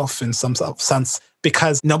work myself in some sense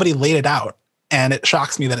because nobody laid it out. And it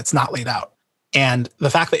shocks me that it's not laid out. And the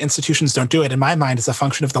fact that institutions don't do it, in my mind, is a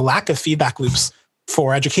function of the lack of feedback loops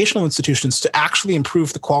for educational institutions to actually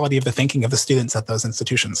improve the quality of the thinking of the students at those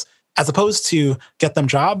institutions, as opposed to get them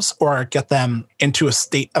jobs or get them into a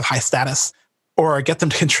state of high status or get them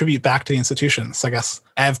to contribute back to the institutions. I guess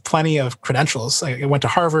I have plenty of credentials. I went to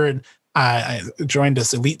Harvard. I joined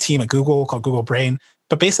this elite team at Google called Google Brain.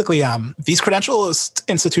 But basically, these credentialist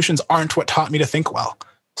institutions aren't what taught me to think well.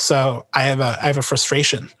 So I have a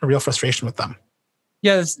real frustration with them.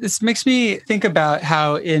 Yeah, this makes me think about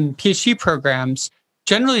how in PhD programs,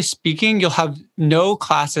 generally speaking, you'll have no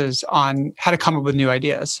classes on how to come up with new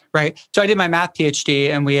ideas, right? So I did my math PhD,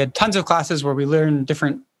 and we had tons of classes where we learned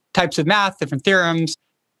different types of math, different theorems,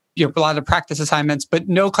 a lot of practice assignments, but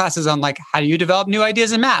no classes on how do you develop new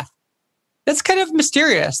ideas in math? That's kind of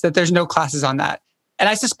mysterious that there's no classes on that. And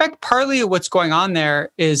I suspect partly what's going on there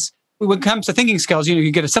is when it comes to thinking skills,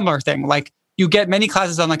 you get a similar thing. Like you get many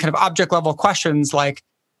classes on kind of object level questions like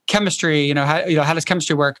chemistry, how does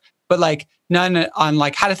chemistry work? But none on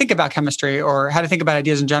how to think about chemistry or how to think about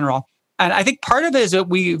ideas in general. And I think part of it is that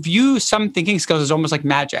we view some thinking skills as almost like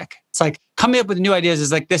magic. It's like coming up with new ideas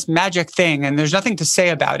is like this magic thing, and there's nothing to say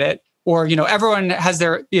about it. Or everyone has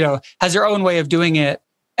their own way of doing it.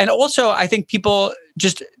 And also, I think people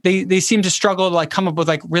just they seem to struggle to come up with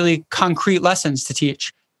really concrete lessons to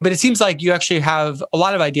teach. But it seems like you actually have a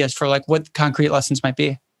lot of ideas for what concrete lessons might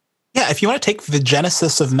be. Yeah, if you want to take the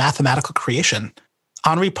genesis of mathematical creation,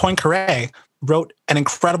 Henri Poincaré wrote an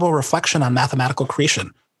incredible reflection on mathematical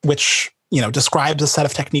creation, which describes a set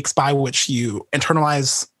of techniques by which you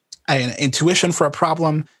internalize an intuition for a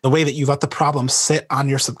problem, the way that you let the problem sit on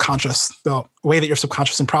your subconscious, the way that your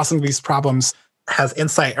subconscious in processing these problems has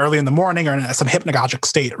insight early in the morning or in some hypnagogic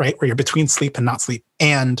state, right, where you're between sleep and not sleep.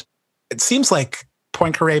 And it seems like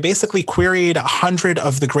Poincaré basically queried 100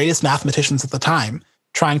 of the greatest mathematicians at the time,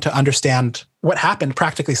 trying to understand what happened,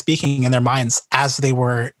 practically speaking, in their minds as they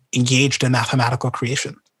were engaged in mathematical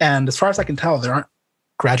creation. And as far as I can tell, there aren't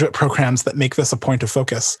graduate programs that make this a point of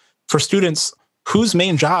focus for students whose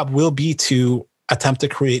main job will be to attempt to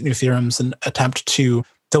create new theorems and attempt to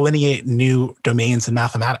delineate new domains in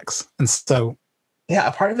mathematics. And so, yeah,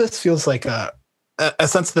 a part of this feels like a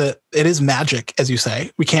sense that it is magic, as you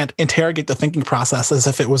say. We can't interrogate the thinking process as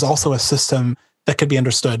if it was also a system that could be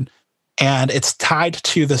understood. And it's tied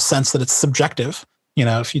to the sense that it's subjective.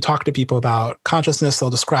 If you talk to people about consciousness, they'll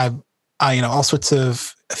describe, all sorts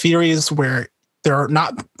of theories where there are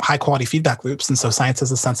not high quality feedback loops. And so science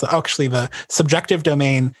has a sense that actually the subjective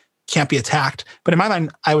domain can't be attacked. But in my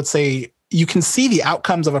mind, I would say you can see the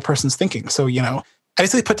outcomes of a person's thinking. So, I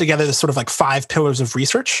basically put together this sort of 5 pillars of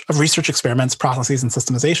research experiments, processes, and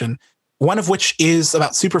systemization, one of which is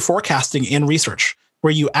about super forecasting in research,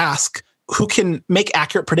 where you ask, who can make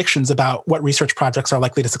accurate predictions about what research projects are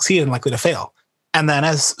likely to succeed and likely to fail. And then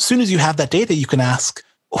as soon as you have that data, you can ask,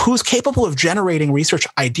 who's capable of generating research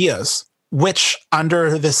ideas, which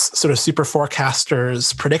under this sort of super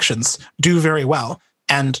forecaster's predictions do very well?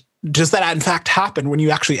 And does that in fact happen when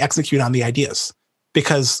you actually execute on the ideas?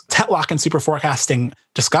 Because Tetlock and super forecasting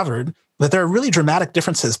discovered that there are really dramatic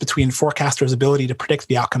differences between forecasters' ability to predict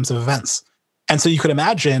the outcomes of events. And so you could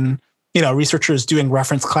imagine, researchers doing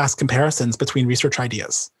reference class comparisons between research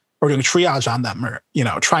ideas, or doing triage on them, or,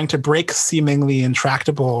 trying to break seemingly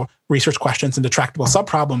intractable research questions into tractable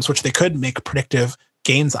subproblems, which they could make predictive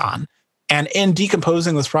gains on. And in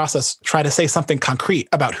decomposing this process, try to say something concrete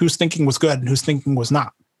about whose thinking was good and whose thinking was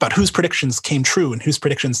not, about whose predictions came true and whose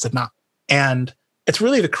predictions did not. And it's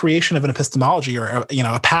really the creation of an epistemology, or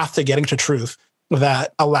a path to getting to truth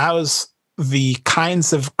that allows the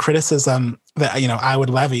kinds of criticism that I would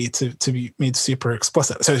levy to be made super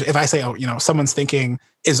explicit. So if I say, someone's thinking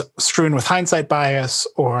is strewn with hindsight bias,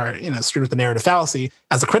 or strewn with the narrative fallacy,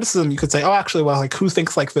 as a criticism, you could say, who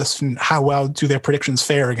thinks like this, and how well do their predictions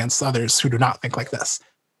fare against others who do not think like this?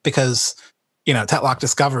 Because Tetlock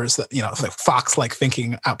discovers that fox-like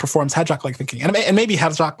thinking outperforms hedgehog-like thinking, and maybe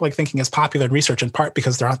hedgehog-like thinking is popular in research in part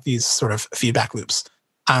because there aren't these sort of feedback loops.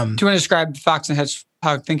 Do you want to describe fox and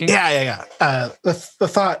hedgehog thinking? Yeah. The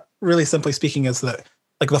thought, really simply speaking, is that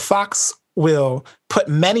the fox will put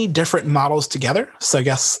many different models together. So I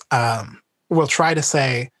guess we'll try to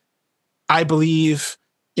say, I believe,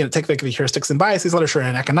 take the heuristics and biases literature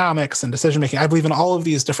and economics and decision making. I believe in all of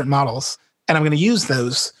these different models, and I'm going to use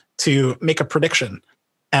those to make a prediction,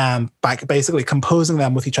 by basically composing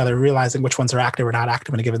them with each other, realizing which ones are active or not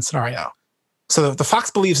active in a given scenario. So the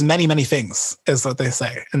fox believes many, many things, is what they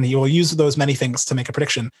say, and you will use those many things to make a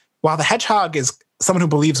prediction, while the hedgehog is someone who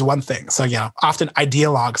believes one thing. So, often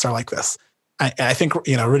ideologues are like this. I think,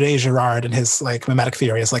 René Girard and his mimetic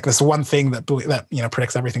theory is this one thing that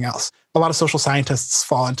predicts everything else. A lot of social scientists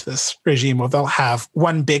fall into this regime where they'll have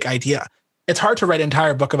one big idea. It's hard to write an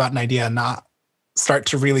entire book about an idea and not start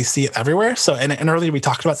to really see it everywhere. So, and earlier we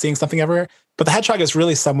talked about seeing something everywhere, but the hedgehog is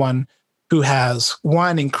really someone who has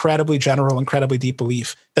one incredibly general, incredibly deep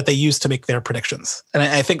belief that they use to make their predictions. And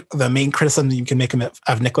I think the main criticism you can make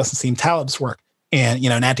of Nicholas Nassim Taleb's work and,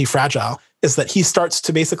 in Anti-Fragile is that he starts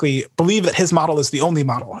to basically believe that his model is the only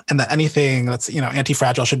model, and that anything that's,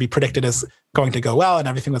 anti-fragile should be predicted as going to go well, and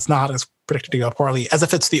everything that's not is predicted to go poorly, as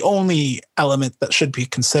if it's the only element that should be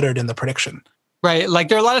considered in the prediction. Right.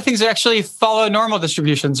 There are a lot of things that actually follow normal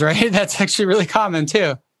distributions, right? That's actually really common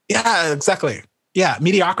too. Yeah, exactly. Yeah,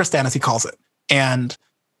 mediocristan, as he calls it. And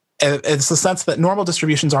it's the sense that normal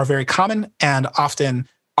distributions are very common and often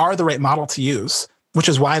are the right model to use, which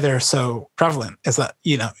is why they're so prevalent, is that,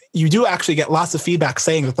 you do actually get lots of feedback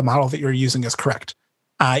saying that the model that you're using is correct,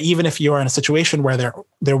 even if you're in a situation where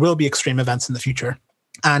there will be extreme events in the future.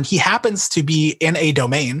 And he happens to be in a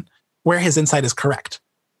domain where his insight is correct.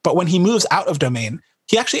 But when he moves out of domain,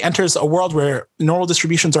 he actually enters a world where normal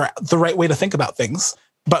distributions are the right way to think about things,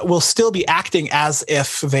 but will still be acting as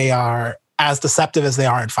if they are as deceptive as they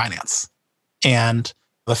are in finance. And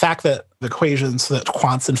the fact that the equations that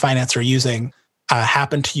quants in finance are using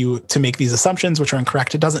happen to make these assumptions, which are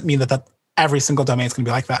incorrect, it doesn't mean that every single domain is going to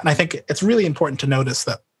be like that. And I think it's really important to notice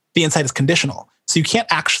that the insight is conditional. So you can't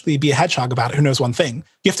actually be a hedgehog about it who knows one thing.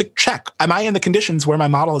 You have to check, am I in the conditions where my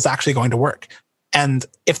model is actually going to work? And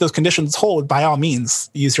if those conditions hold, by all means,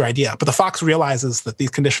 use your idea. But the fox realizes that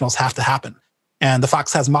these conditionals have to happen. And the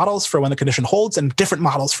fox has models for when the condition holds and different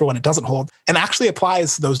models for when it doesn't hold, and actually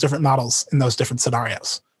applies those different models in those different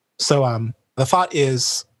scenarios. So the thought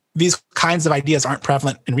is these kinds of ideas aren't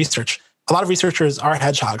prevalent in research. A lot of researchers are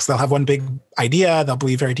hedgehogs. They'll have one big idea, they'll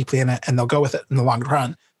believe very deeply in it, and they'll go with it in the long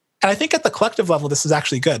run. And I think at the collective level, this is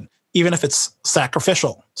actually good, even if it's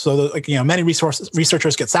sacrificial. So many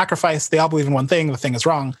researchers get sacrificed. They all believe in one thing, the thing is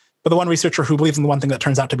wrong. But the one researcher who believes in the one thing that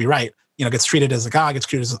turns out to be right, gets treated as a god, gets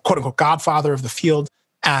treated as a quote unquote godfather of the field,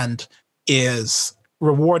 and is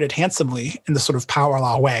rewarded handsomely in this sort of power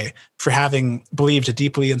law way for having believed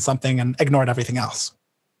deeply in something and ignored everything else.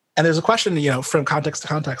 And there's a question, from context to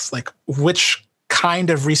context, which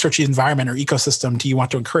kind of research environment or ecosystem do you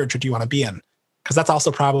want to encourage or do you want to be in? Because that's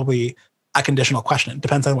also probably a conditional question. It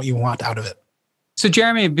depends on what you want out of it. So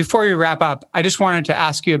Jeremy, before we wrap up, I just wanted to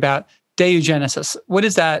ask you about Deugenesis. What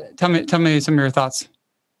is that? Tell me some of your thoughts.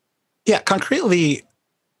 Yeah, concretely,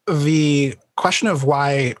 the question of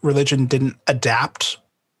why religion didn't adapt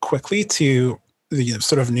quickly to the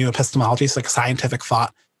sort of new epistemologies like scientific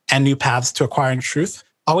thought and new paths to acquiring truth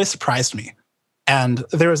always surprised me. And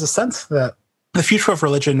there was a sense that the future of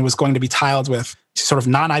religion was going to be tiled with sort of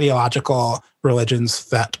non-ideological religions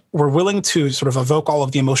that were willing to sort of evoke all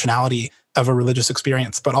of the emotionality of a religious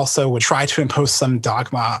experience, but also would try to impose some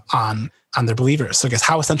dogma on their believers. So I guess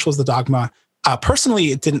how essential is the dogma?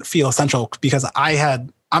 Personally, it didn't feel essential because I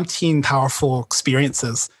had umpteen powerful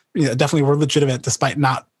experiences, definitely were legitimate despite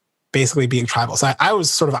not basically being tribal. So I was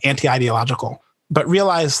sort of anti-ideological, but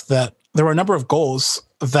realized that there were a number of goals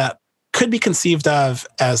that could be conceived of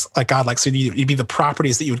as like God-like. So you'd be the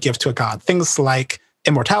properties that you would give to a God. Things like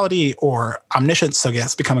immortality or omniscience, so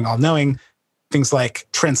yes, becoming all-knowing. Things like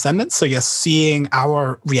transcendence, so yes, seeing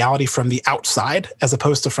our reality from the outside as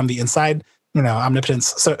opposed to from the inside,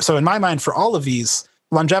 omnipotence. So in my mind, for all of these,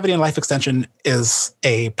 longevity and life extension is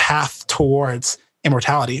a path towards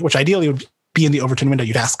immortality, which ideally would be in the Overton window.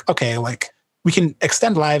 You'd ask, okay, like we can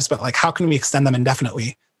extend lives, but like how can we extend them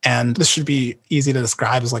indefinitely? And this should be easy to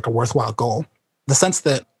describe as like a worthwhile goal. The sense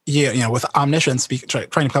that, with omniscience, trying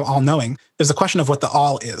to become all-knowing, there's a question of what the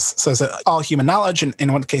all is. So is it all human knowledge? And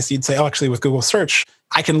in one case, you'd say, actually, with Google search,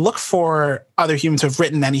 I can look for other humans who have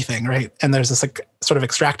written anything, right? And there's this like sort of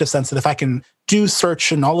extractive sense that if I can do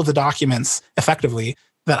search in all of the documents effectively,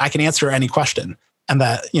 that I can answer any question. And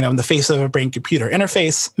that, in the face of a brain-computer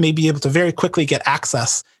interface, may be able to very quickly get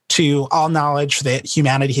access to all knowledge that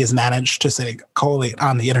humanity has managed to, say, collate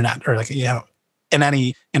on the internet or in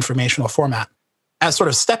any informational format, as sort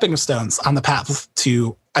of stepping stones on the path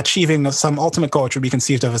to achieving some ultimate goal, which would be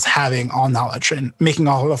conceived of as having all knowledge and making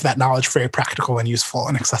all of that knowledge very practical and useful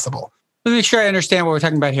and accessible. Let me make sure I understand what we're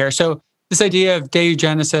talking about here. So this idea of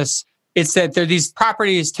Deugenesis, it's that there are these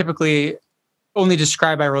properties typically only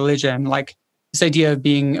described by religion, like this idea of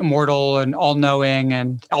being immortal and all-knowing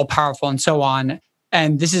and all-powerful and so on.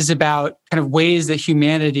 And this is about kind of ways that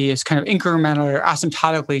humanity is kind of incrementally or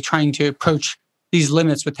asymptotically trying to approach these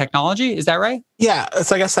limits with technology. Is that right? Yeah.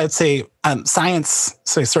 So I guess I'd say science,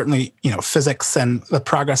 so certainly, physics and the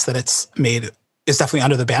progress that it's made is definitely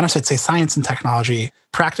under the banner. So I'd say science and technology,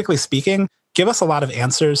 practically speaking, give us a lot of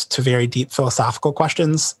answers to very deep philosophical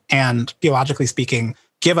questions. And theologically speaking,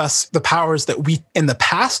 give us the powers that we in the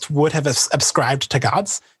past would have ascribed to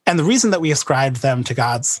gods. And the reason that we ascribed them to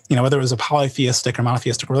gods, whether it was a polytheistic or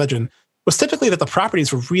monotheistic religion, was typically that the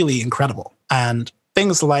properties were really incredible. And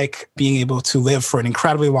things like being able to live for an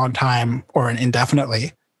incredibly long time or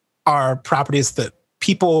indefinitely are properties that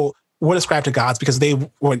people would ascribe to gods because they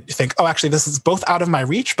would think, actually, this is both out of my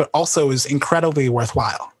reach, but also is incredibly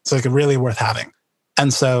worthwhile. So like really worth having.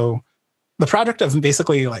 And so the project of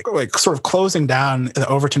basically like sort of closing down the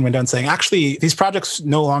Overton window and saying, actually, these projects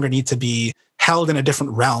no longer need to be held in a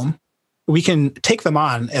different realm. We can take them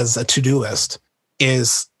on as a to-do list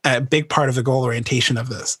is a big part of the goal orientation of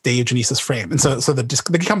this Deugenesis frame. And so the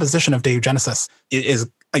decomposition of Deugenesis is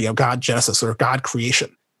God Genesis or God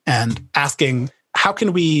creation, and asking how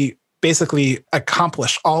can we basically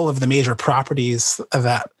accomplish all of the major properties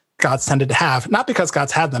that God's tended to have, not because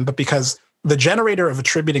God's had them, but because the generator of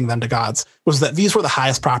attributing them to gods was that these were the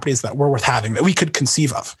highest properties that were worth having, that we could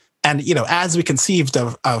conceive of. And, as we conceived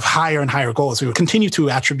of higher and higher goals, we would continue to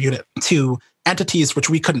attribute it to entities which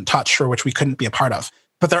we couldn't touch or which we couldn't be a part of.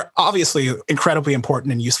 But they're obviously incredibly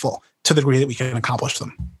important and useful to the degree that we can accomplish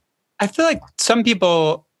them. I feel like some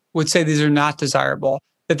people would say these are not desirable,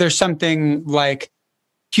 that there's something like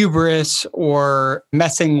hubris or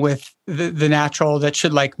messing with the natural that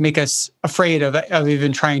should like make us afraid of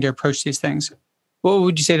even trying to approach these things. What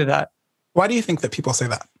would you say to that? Why do you think that people say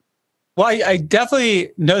that? Well, I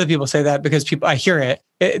definitely know that people say that because I hear it.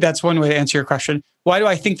 That's one way to answer your question. Why do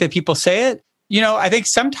I think that people say it? I think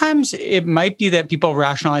sometimes it might be that people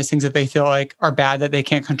rationalize things that they feel like are bad that they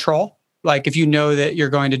can't control. Like if you know that you're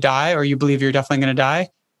going to die or you believe you're definitely going to die,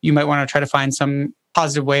 you might want to try to find some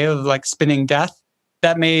positive way of like spinning death.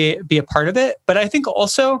 That may be a part of it. But I think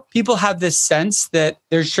also people have this sense that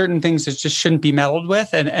there's certain things that just shouldn't be meddled with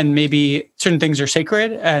and maybe certain things are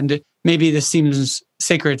sacred. And maybe this seems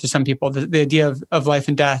sacred to some people. The idea of life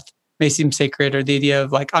and death may seem sacred, or the idea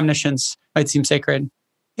of like omniscience might seem sacred.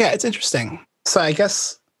 Yeah, it's interesting. So I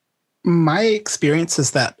guess my experience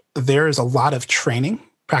is that there is a lot of training,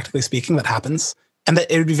 practically speaking, that happens, and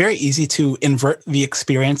that it would be very easy to invert the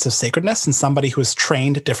experience of sacredness in somebody who is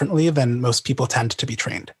trained differently than most people tend to be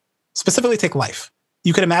trained. Specifically, take life.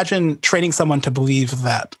 You could imagine training someone to believe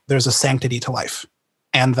that there's a sanctity to life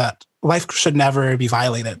and that life should never be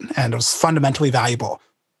violated and it was fundamentally valuable,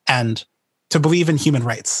 and to believe in human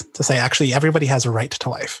rights, to say, actually, everybody has a right to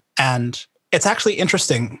life. And it's actually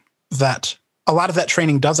interesting that a lot of that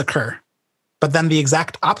training does occur, but then the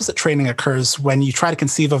exact opposite training occurs when you try to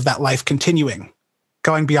conceive of that life continuing,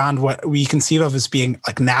 going beyond what we conceive of as being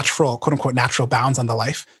like natural, quote unquote, natural bounds on the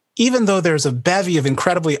life, even though there's a bevy of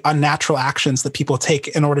incredibly unnatural actions that people take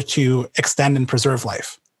in order to extend and preserve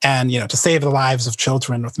life and, to save the lives of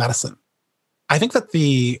children with medicine. I think that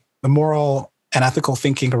the moral and ethical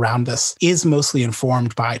thinking around this is mostly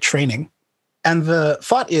informed by training. And the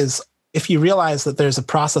thought is, if you realize that there's a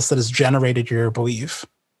process that has generated your belief,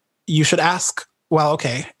 you should ask, well,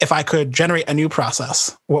 okay, if I could generate a new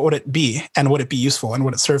process, what would it be? And would it be useful? And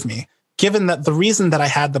would it serve me? Given that the reason that I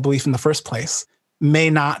had the belief in the first place may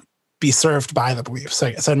not be served by the belief.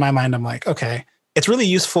 So in my mind, I'm like, okay, it's really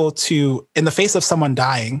useful to, in the face of someone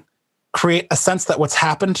dying, create a sense that what's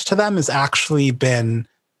happened to them has actually been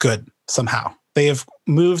good somehow. They have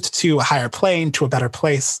moved to a higher plane, to a better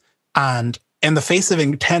place. And in the face of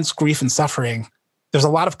intense grief and suffering, there's a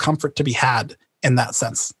lot of comfort to be had in that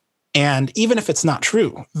sense. And even if it's not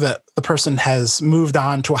true that the person has moved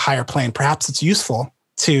on to a higher plane, perhaps it's useful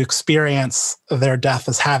to experience their death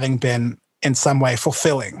as having been in some way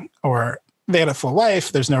fulfilling, or they had a full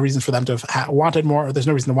life. There's no reason for them to have wanted more, or there's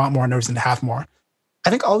no reason to want more, no reason to have more. I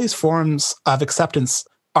think all these forms of acceptance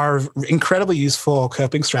are incredibly useful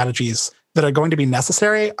coping strategies that are going to be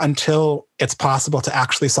necessary until it's possible to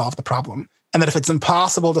actually solve the problem. And that if it's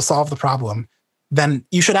impossible to solve the problem, then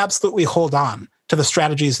you should absolutely hold on to the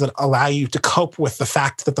strategies that allow you to cope with the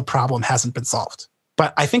fact that the problem hasn't been solved.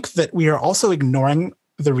 But I think that we are also ignoring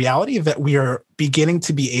the reality that we are beginning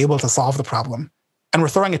to be able to solve the problem. And we're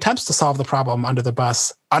throwing attempts to solve the problem under the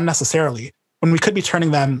bus unnecessarily when we could be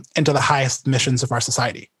turning them into the highest missions of our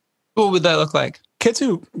society. What would that look like? Kids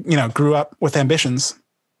who, grew up with ambitions,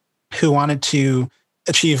 who wanted to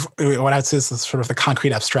achieve what I would say is sort of the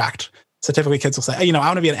concrete abstract. So typically kids will say, I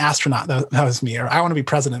want to be an astronaut. That was me. Or I want to be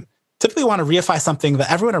president. Typically want to reify something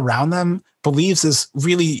that everyone around them believes is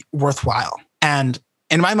really worthwhile. And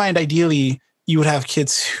in my mind, ideally, you would have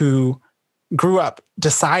kids who grew up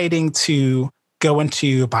deciding to go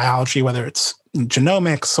into biology, whether it's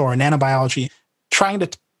genomics or nanobiology, trying to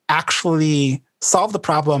actually solve the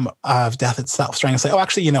problem of death itself, trying to say,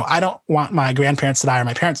 I don't want my grandparents to die or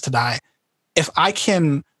my parents to die. If I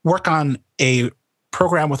can work on a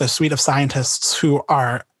program with a suite of scientists who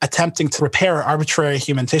are attempting to repair arbitrary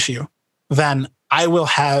human tissue, then I will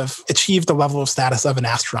have achieved the level of status of an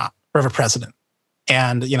astronaut or of a president.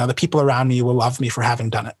 And, the people around me will love me for having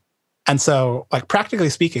done it. And so, practically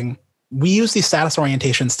speaking, we use these status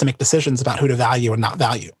orientations to make decisions about who to value and not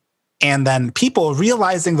value. And then people,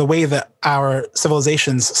 realizing the way that our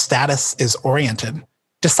civilization's status is oriented,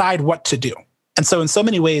 decide what to do. And so in so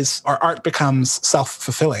many ways, our art becomes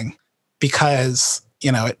self-fulfilling because,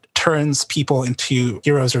 it turns people into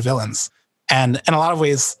heroes or villains. And in a lot of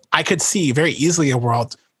ways, I could see very easily a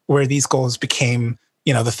world where these goals became,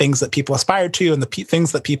 the things that people aspired to and the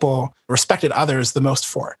things that people respected others the most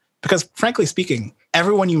for. Because frankly speaking,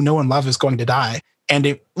 everyone you know and love is going to die. And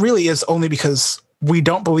it really is only because we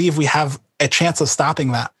don't believe we have a chance of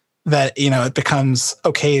stopping that, it becomes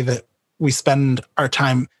okay that we spend our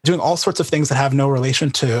time doing all sorts of things that have no relation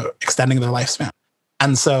to extending their lifespan.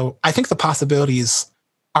 And so I think the possibilities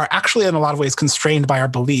are actually in a lot of ways constrained by our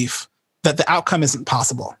belief that the outcome isn't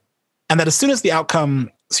possible. And that as soon as the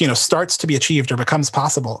outcome, starts to be achieved or becomes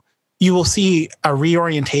possible, you will see a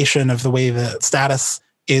reorientation of the way the status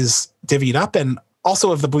is divvied up and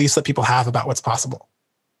also of the beliefs that people have about what's possible.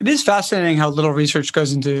 It is fascinating how little research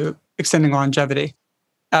goes into extending longevity,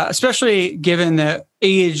 especially given that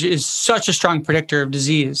age is such a strong predictor of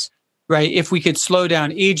disease, right? If we could slow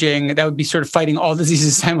down aging, that would be sort of fighting all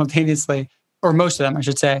diseases simultaneously, or most of them, I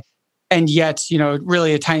should say. And yet,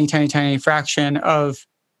 really a tiny, tiny, tiny fraction of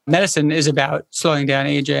medicine is about slowing down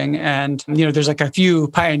aging. And, there's a few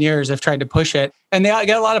pioneers that have tried to push it. And they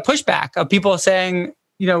get a lot of pushback of people saying,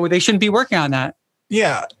 they shouldn't be working on that.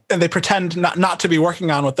 Yeah. And they pretend not to be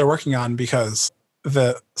working on what they're working on because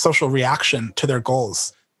the social reaction to their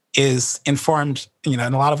goals is informed, in a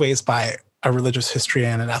lot of ways by a religious history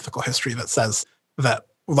and an ethical history that says that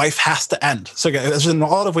life has to end. So in a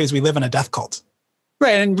lot of ways, we live in a death cult.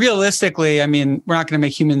 Right. And realistically, we're not going to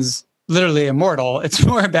make humans literally immortal. It's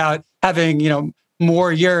more about having,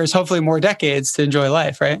 more years, hopefully more decades to enjoy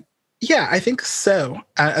life, right? Yeah, I think so.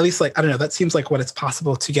 At least that seems like what it's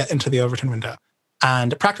possible to get into the Overton window.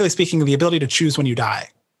 And practically speaking, the ability to choose when you die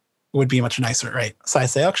would be much nicer, right? So I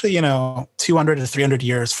say, 200 to 300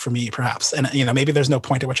 years for me, perhaps. And, maybe there's no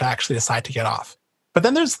point at which I actually decide to get off. But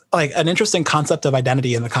then there's an interesting concept of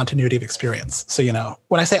identity and the continuity of experience. So,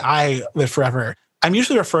 when I say I live forever, I'm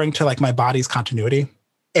usually referring to my body's continuity.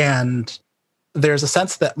 And there's a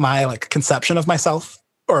sense that my conception of myself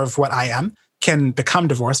or of what I am can become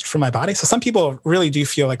divorced from my body. So some people really do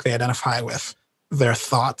feel like they identify with their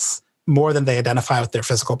thoughts more than they identify with their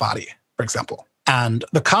physical body, for example. And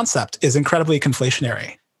the concept is incredibly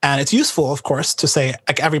conflationary. And it's useful, of course, to say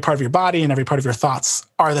like every part of your body and every part of your thoughts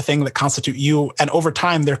are the thing that constitute you. And over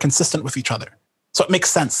time, they're consistent with each other. So it makes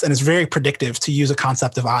sense and it's very predictive to use a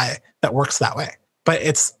concept of I that works that way. But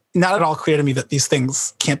it's not at all clear to me that these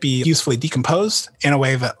things can't be usefully decomposed in a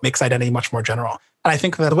way that makes identity much more general. And I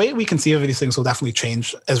think that the way we conceive of these things will definitely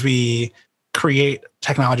change as we create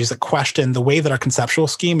technologies that question the way that our conceptual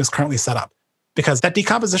scheme is currently set up. Because that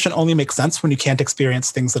decomposition only makes sense when you can't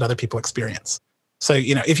experience things that other people experience. So,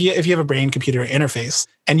 if you have a brain-computer interface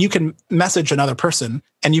and you can message another person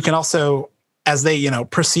and you can also, as they,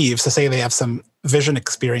 perceive, so say they have some vision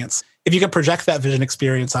experience, if you can project that vision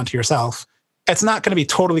experience onto yourself, it's not going to be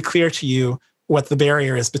totally clear to you what the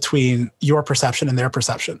barrier is between your perception and their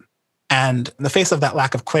perception. And in the face of that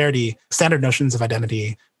lack of clarity, standard notions of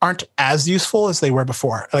identity aren't as useful as they were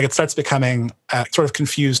before. Like it starts becoming a sort of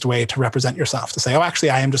confused way to represent yourself, to say, oh, actually,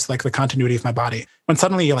 I am just like the continuity of my body. When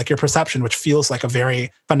suddenly like your perception, which feels like a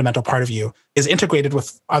very fundamental part of you, is integrated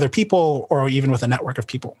with other people or even with a network of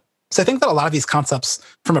people. So I think that a lot of these concepts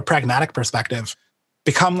from a pragmatic perspective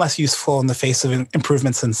become less useful in the face of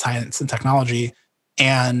improvements in science and technology.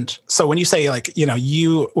 And so when you say like,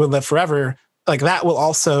 you will live forever, like that will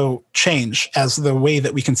also change as the way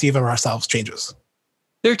that we conceive of ourselves changes.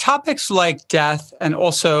 There are topics like death and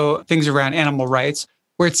also things around animal rights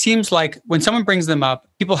where it seems like when someone brings them up,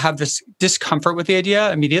 people have this discomfort with the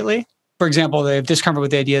idea immediately. For example, they have discomfort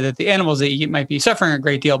with the idea that the animals they eat might be suffering a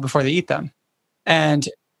great deal before they eat them. And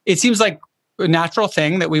it seems like a natural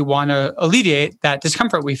thing that we want to alleviate that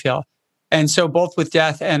discomfort we feel. And so both with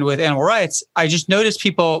death and with animal rights, I just noticed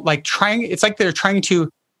people like it's like they're trying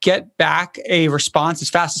to get back a response as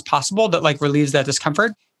fast as possible that like relieves that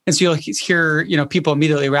discomfort. And so you'll hear, people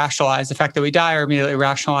immediately rationalize the fact that we die or immediately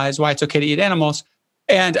rationalize why it's okay to eat animals.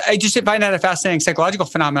 And I just find that a fascinating psychological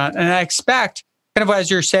phenomenon. And I expect kind of as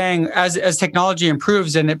you're saying, as technology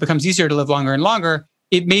improves and it becomes easier to live longer and longer,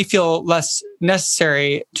 it may feel less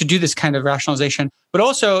necessary to do this kind of rationalization. But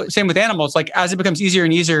also same with animals, like as it becomes easier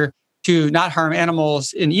and easier to not harm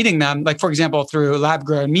animals in eating them, like for example, through lab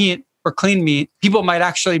grown meat, or clean meat, people might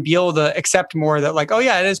actually be able to accept more that like, oh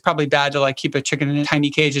yeah, it is probably bad to like keep a chicken in a tiny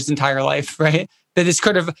cage its entire life, right? That is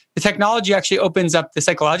kind of, the technology actually opens up the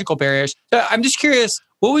psychological barriers. So I'm just curious,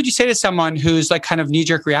 what would you say to someone who's like kind of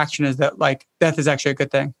knee-jerk reaction is that like death is actually a good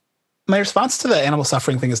thing? My response to the animal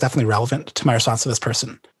suffering thing is definitely relevant to my response to this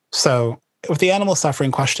person. So with the animal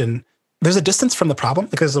suffering question, there's a distance from the problem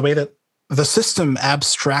because the way that the system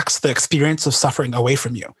abstracts the experience of suffering away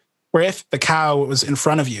from you. Where if the cow was in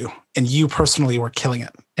front of you and you personally were killing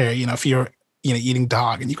it, or if you're eating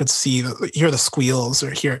dog and you could hear the squeals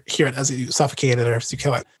or hear it as you suffocate it or as you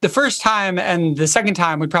kill it. The first time and the second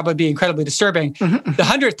time would probably be incredibly disturbing. Mm-hmm. The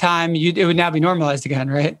 100th time, it would now be normalized again,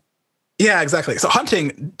 right? Yeah, exactly. So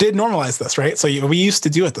hunting did normalize this, right? So we used to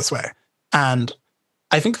do it this way. And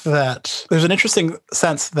I think that there's an interesting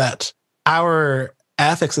sense that our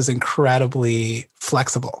ethics is incredibly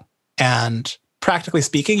flexible. And practically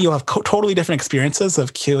speaking, you'll have totally different experiences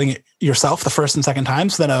of killing yourself the first and second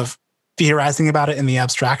times than of theorizing about it in the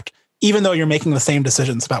abstract, even though you're making the same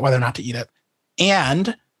decisions about whether or not to eat it.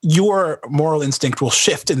 And your moral instinct will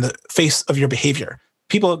shift in the face of your behavior.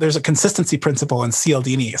 There's a consistency principle in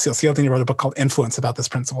Cialdini. Cialdini wrote a book called Influence about this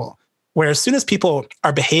principle, where as soon as people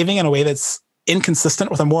are behaving in a way that's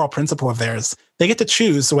inconsistent with a moral principle of theirs, they get to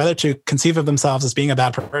choose whether to conceive of themselves as being a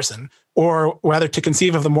bad person or whether to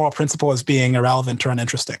conceive of the moral principle as being irrelevant or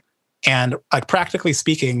uninteresting. And like practically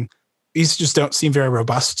speaking, these just don't seem very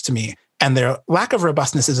robust to me. And their lack of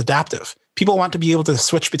robustness is adaptive. People want to be able to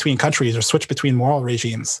switch between countries or switch between moral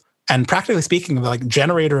regimes. And practically speaking, the like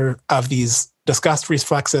generator of these disgust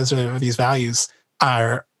reflexes or these values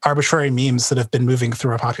are arbitrary memes that have been moving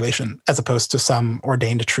through our population as opposed to some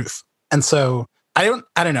ordained truth. And so I don't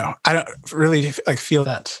know. I don't really like feel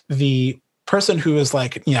that the person who is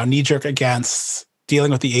like, knee-jerk against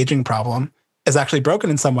dealing with the aging problem is actually broken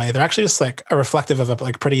in some way. They're actually just like a reflective of a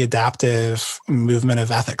like pretty adaptive movement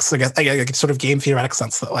of ethics. I guess sort of game theoretic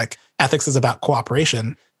sense that like ethics is about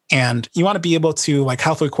cooperation. And you want to be able to like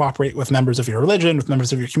healthily cooperate with members of your religion, with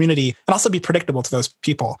members of your community, and also be predictable to those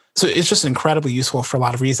people. So it's just incredibly useful for a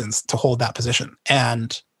lot of reasons to hold that position.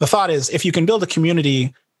 And the thought is, if you can build a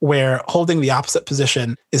community where holding the opposite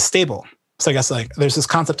position is stable. So I guess like there's this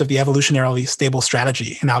concept of the evolutionarily stable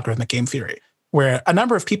strategy in algorithmic game theory, where a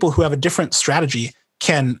number of people who have a different strategy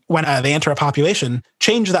can, when they enter a population,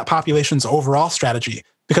 change that population's overall strategy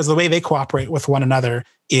because the way they cooperate with one another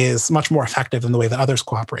is much more effective than the way that others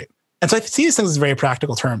cooperate. And so I see these things as very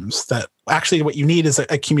practical terms, that actually what you need is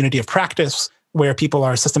a community of practice where people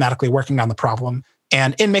are systematically working on the problem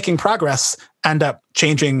And in making progress, end up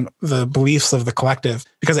changing the beliefs of the collective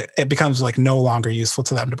because it becomes like no longer useful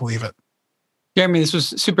to them to believe it. Jeremy, this was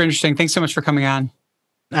super interesting. Thanks so much for coming on.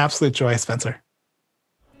 Absolute joy, Spencer.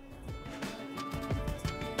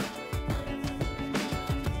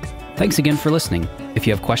 Thanks again for listening. If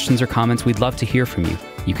you have questions or comments, we'd love to hear from you.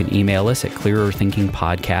 You can email us at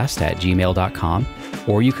clearerthinkingpodcast@gmail.com,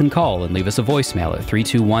 or you can call and leave us a voicemail at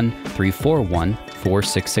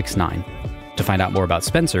 321-341-4669. To find out more about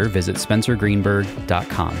Spencer, visit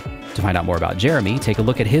spencergreenberg.com. To find out more about Jeremy, take a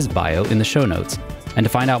look at his bio in the show notes. And to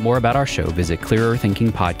find out more about our show, visit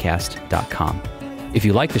clearerthinkingpodcast.com. If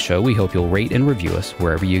you like the show, we hope you'll rate and review us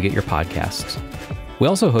wherever you get your podcasts. We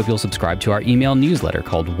also hope you'll subscribe to our email newsletter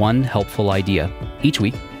called One Helpful Idea. Each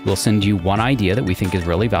week, we'll send you one idea that we think is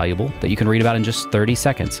really valuable that you can read about in just 30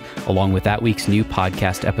 seconds, along with that week's new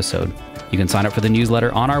podcast episode. You can sign up for the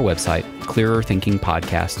newsletter on our website,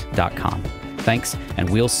 clearerthinkingpodcast.com. Thanks, and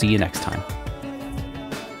we'll see you next time.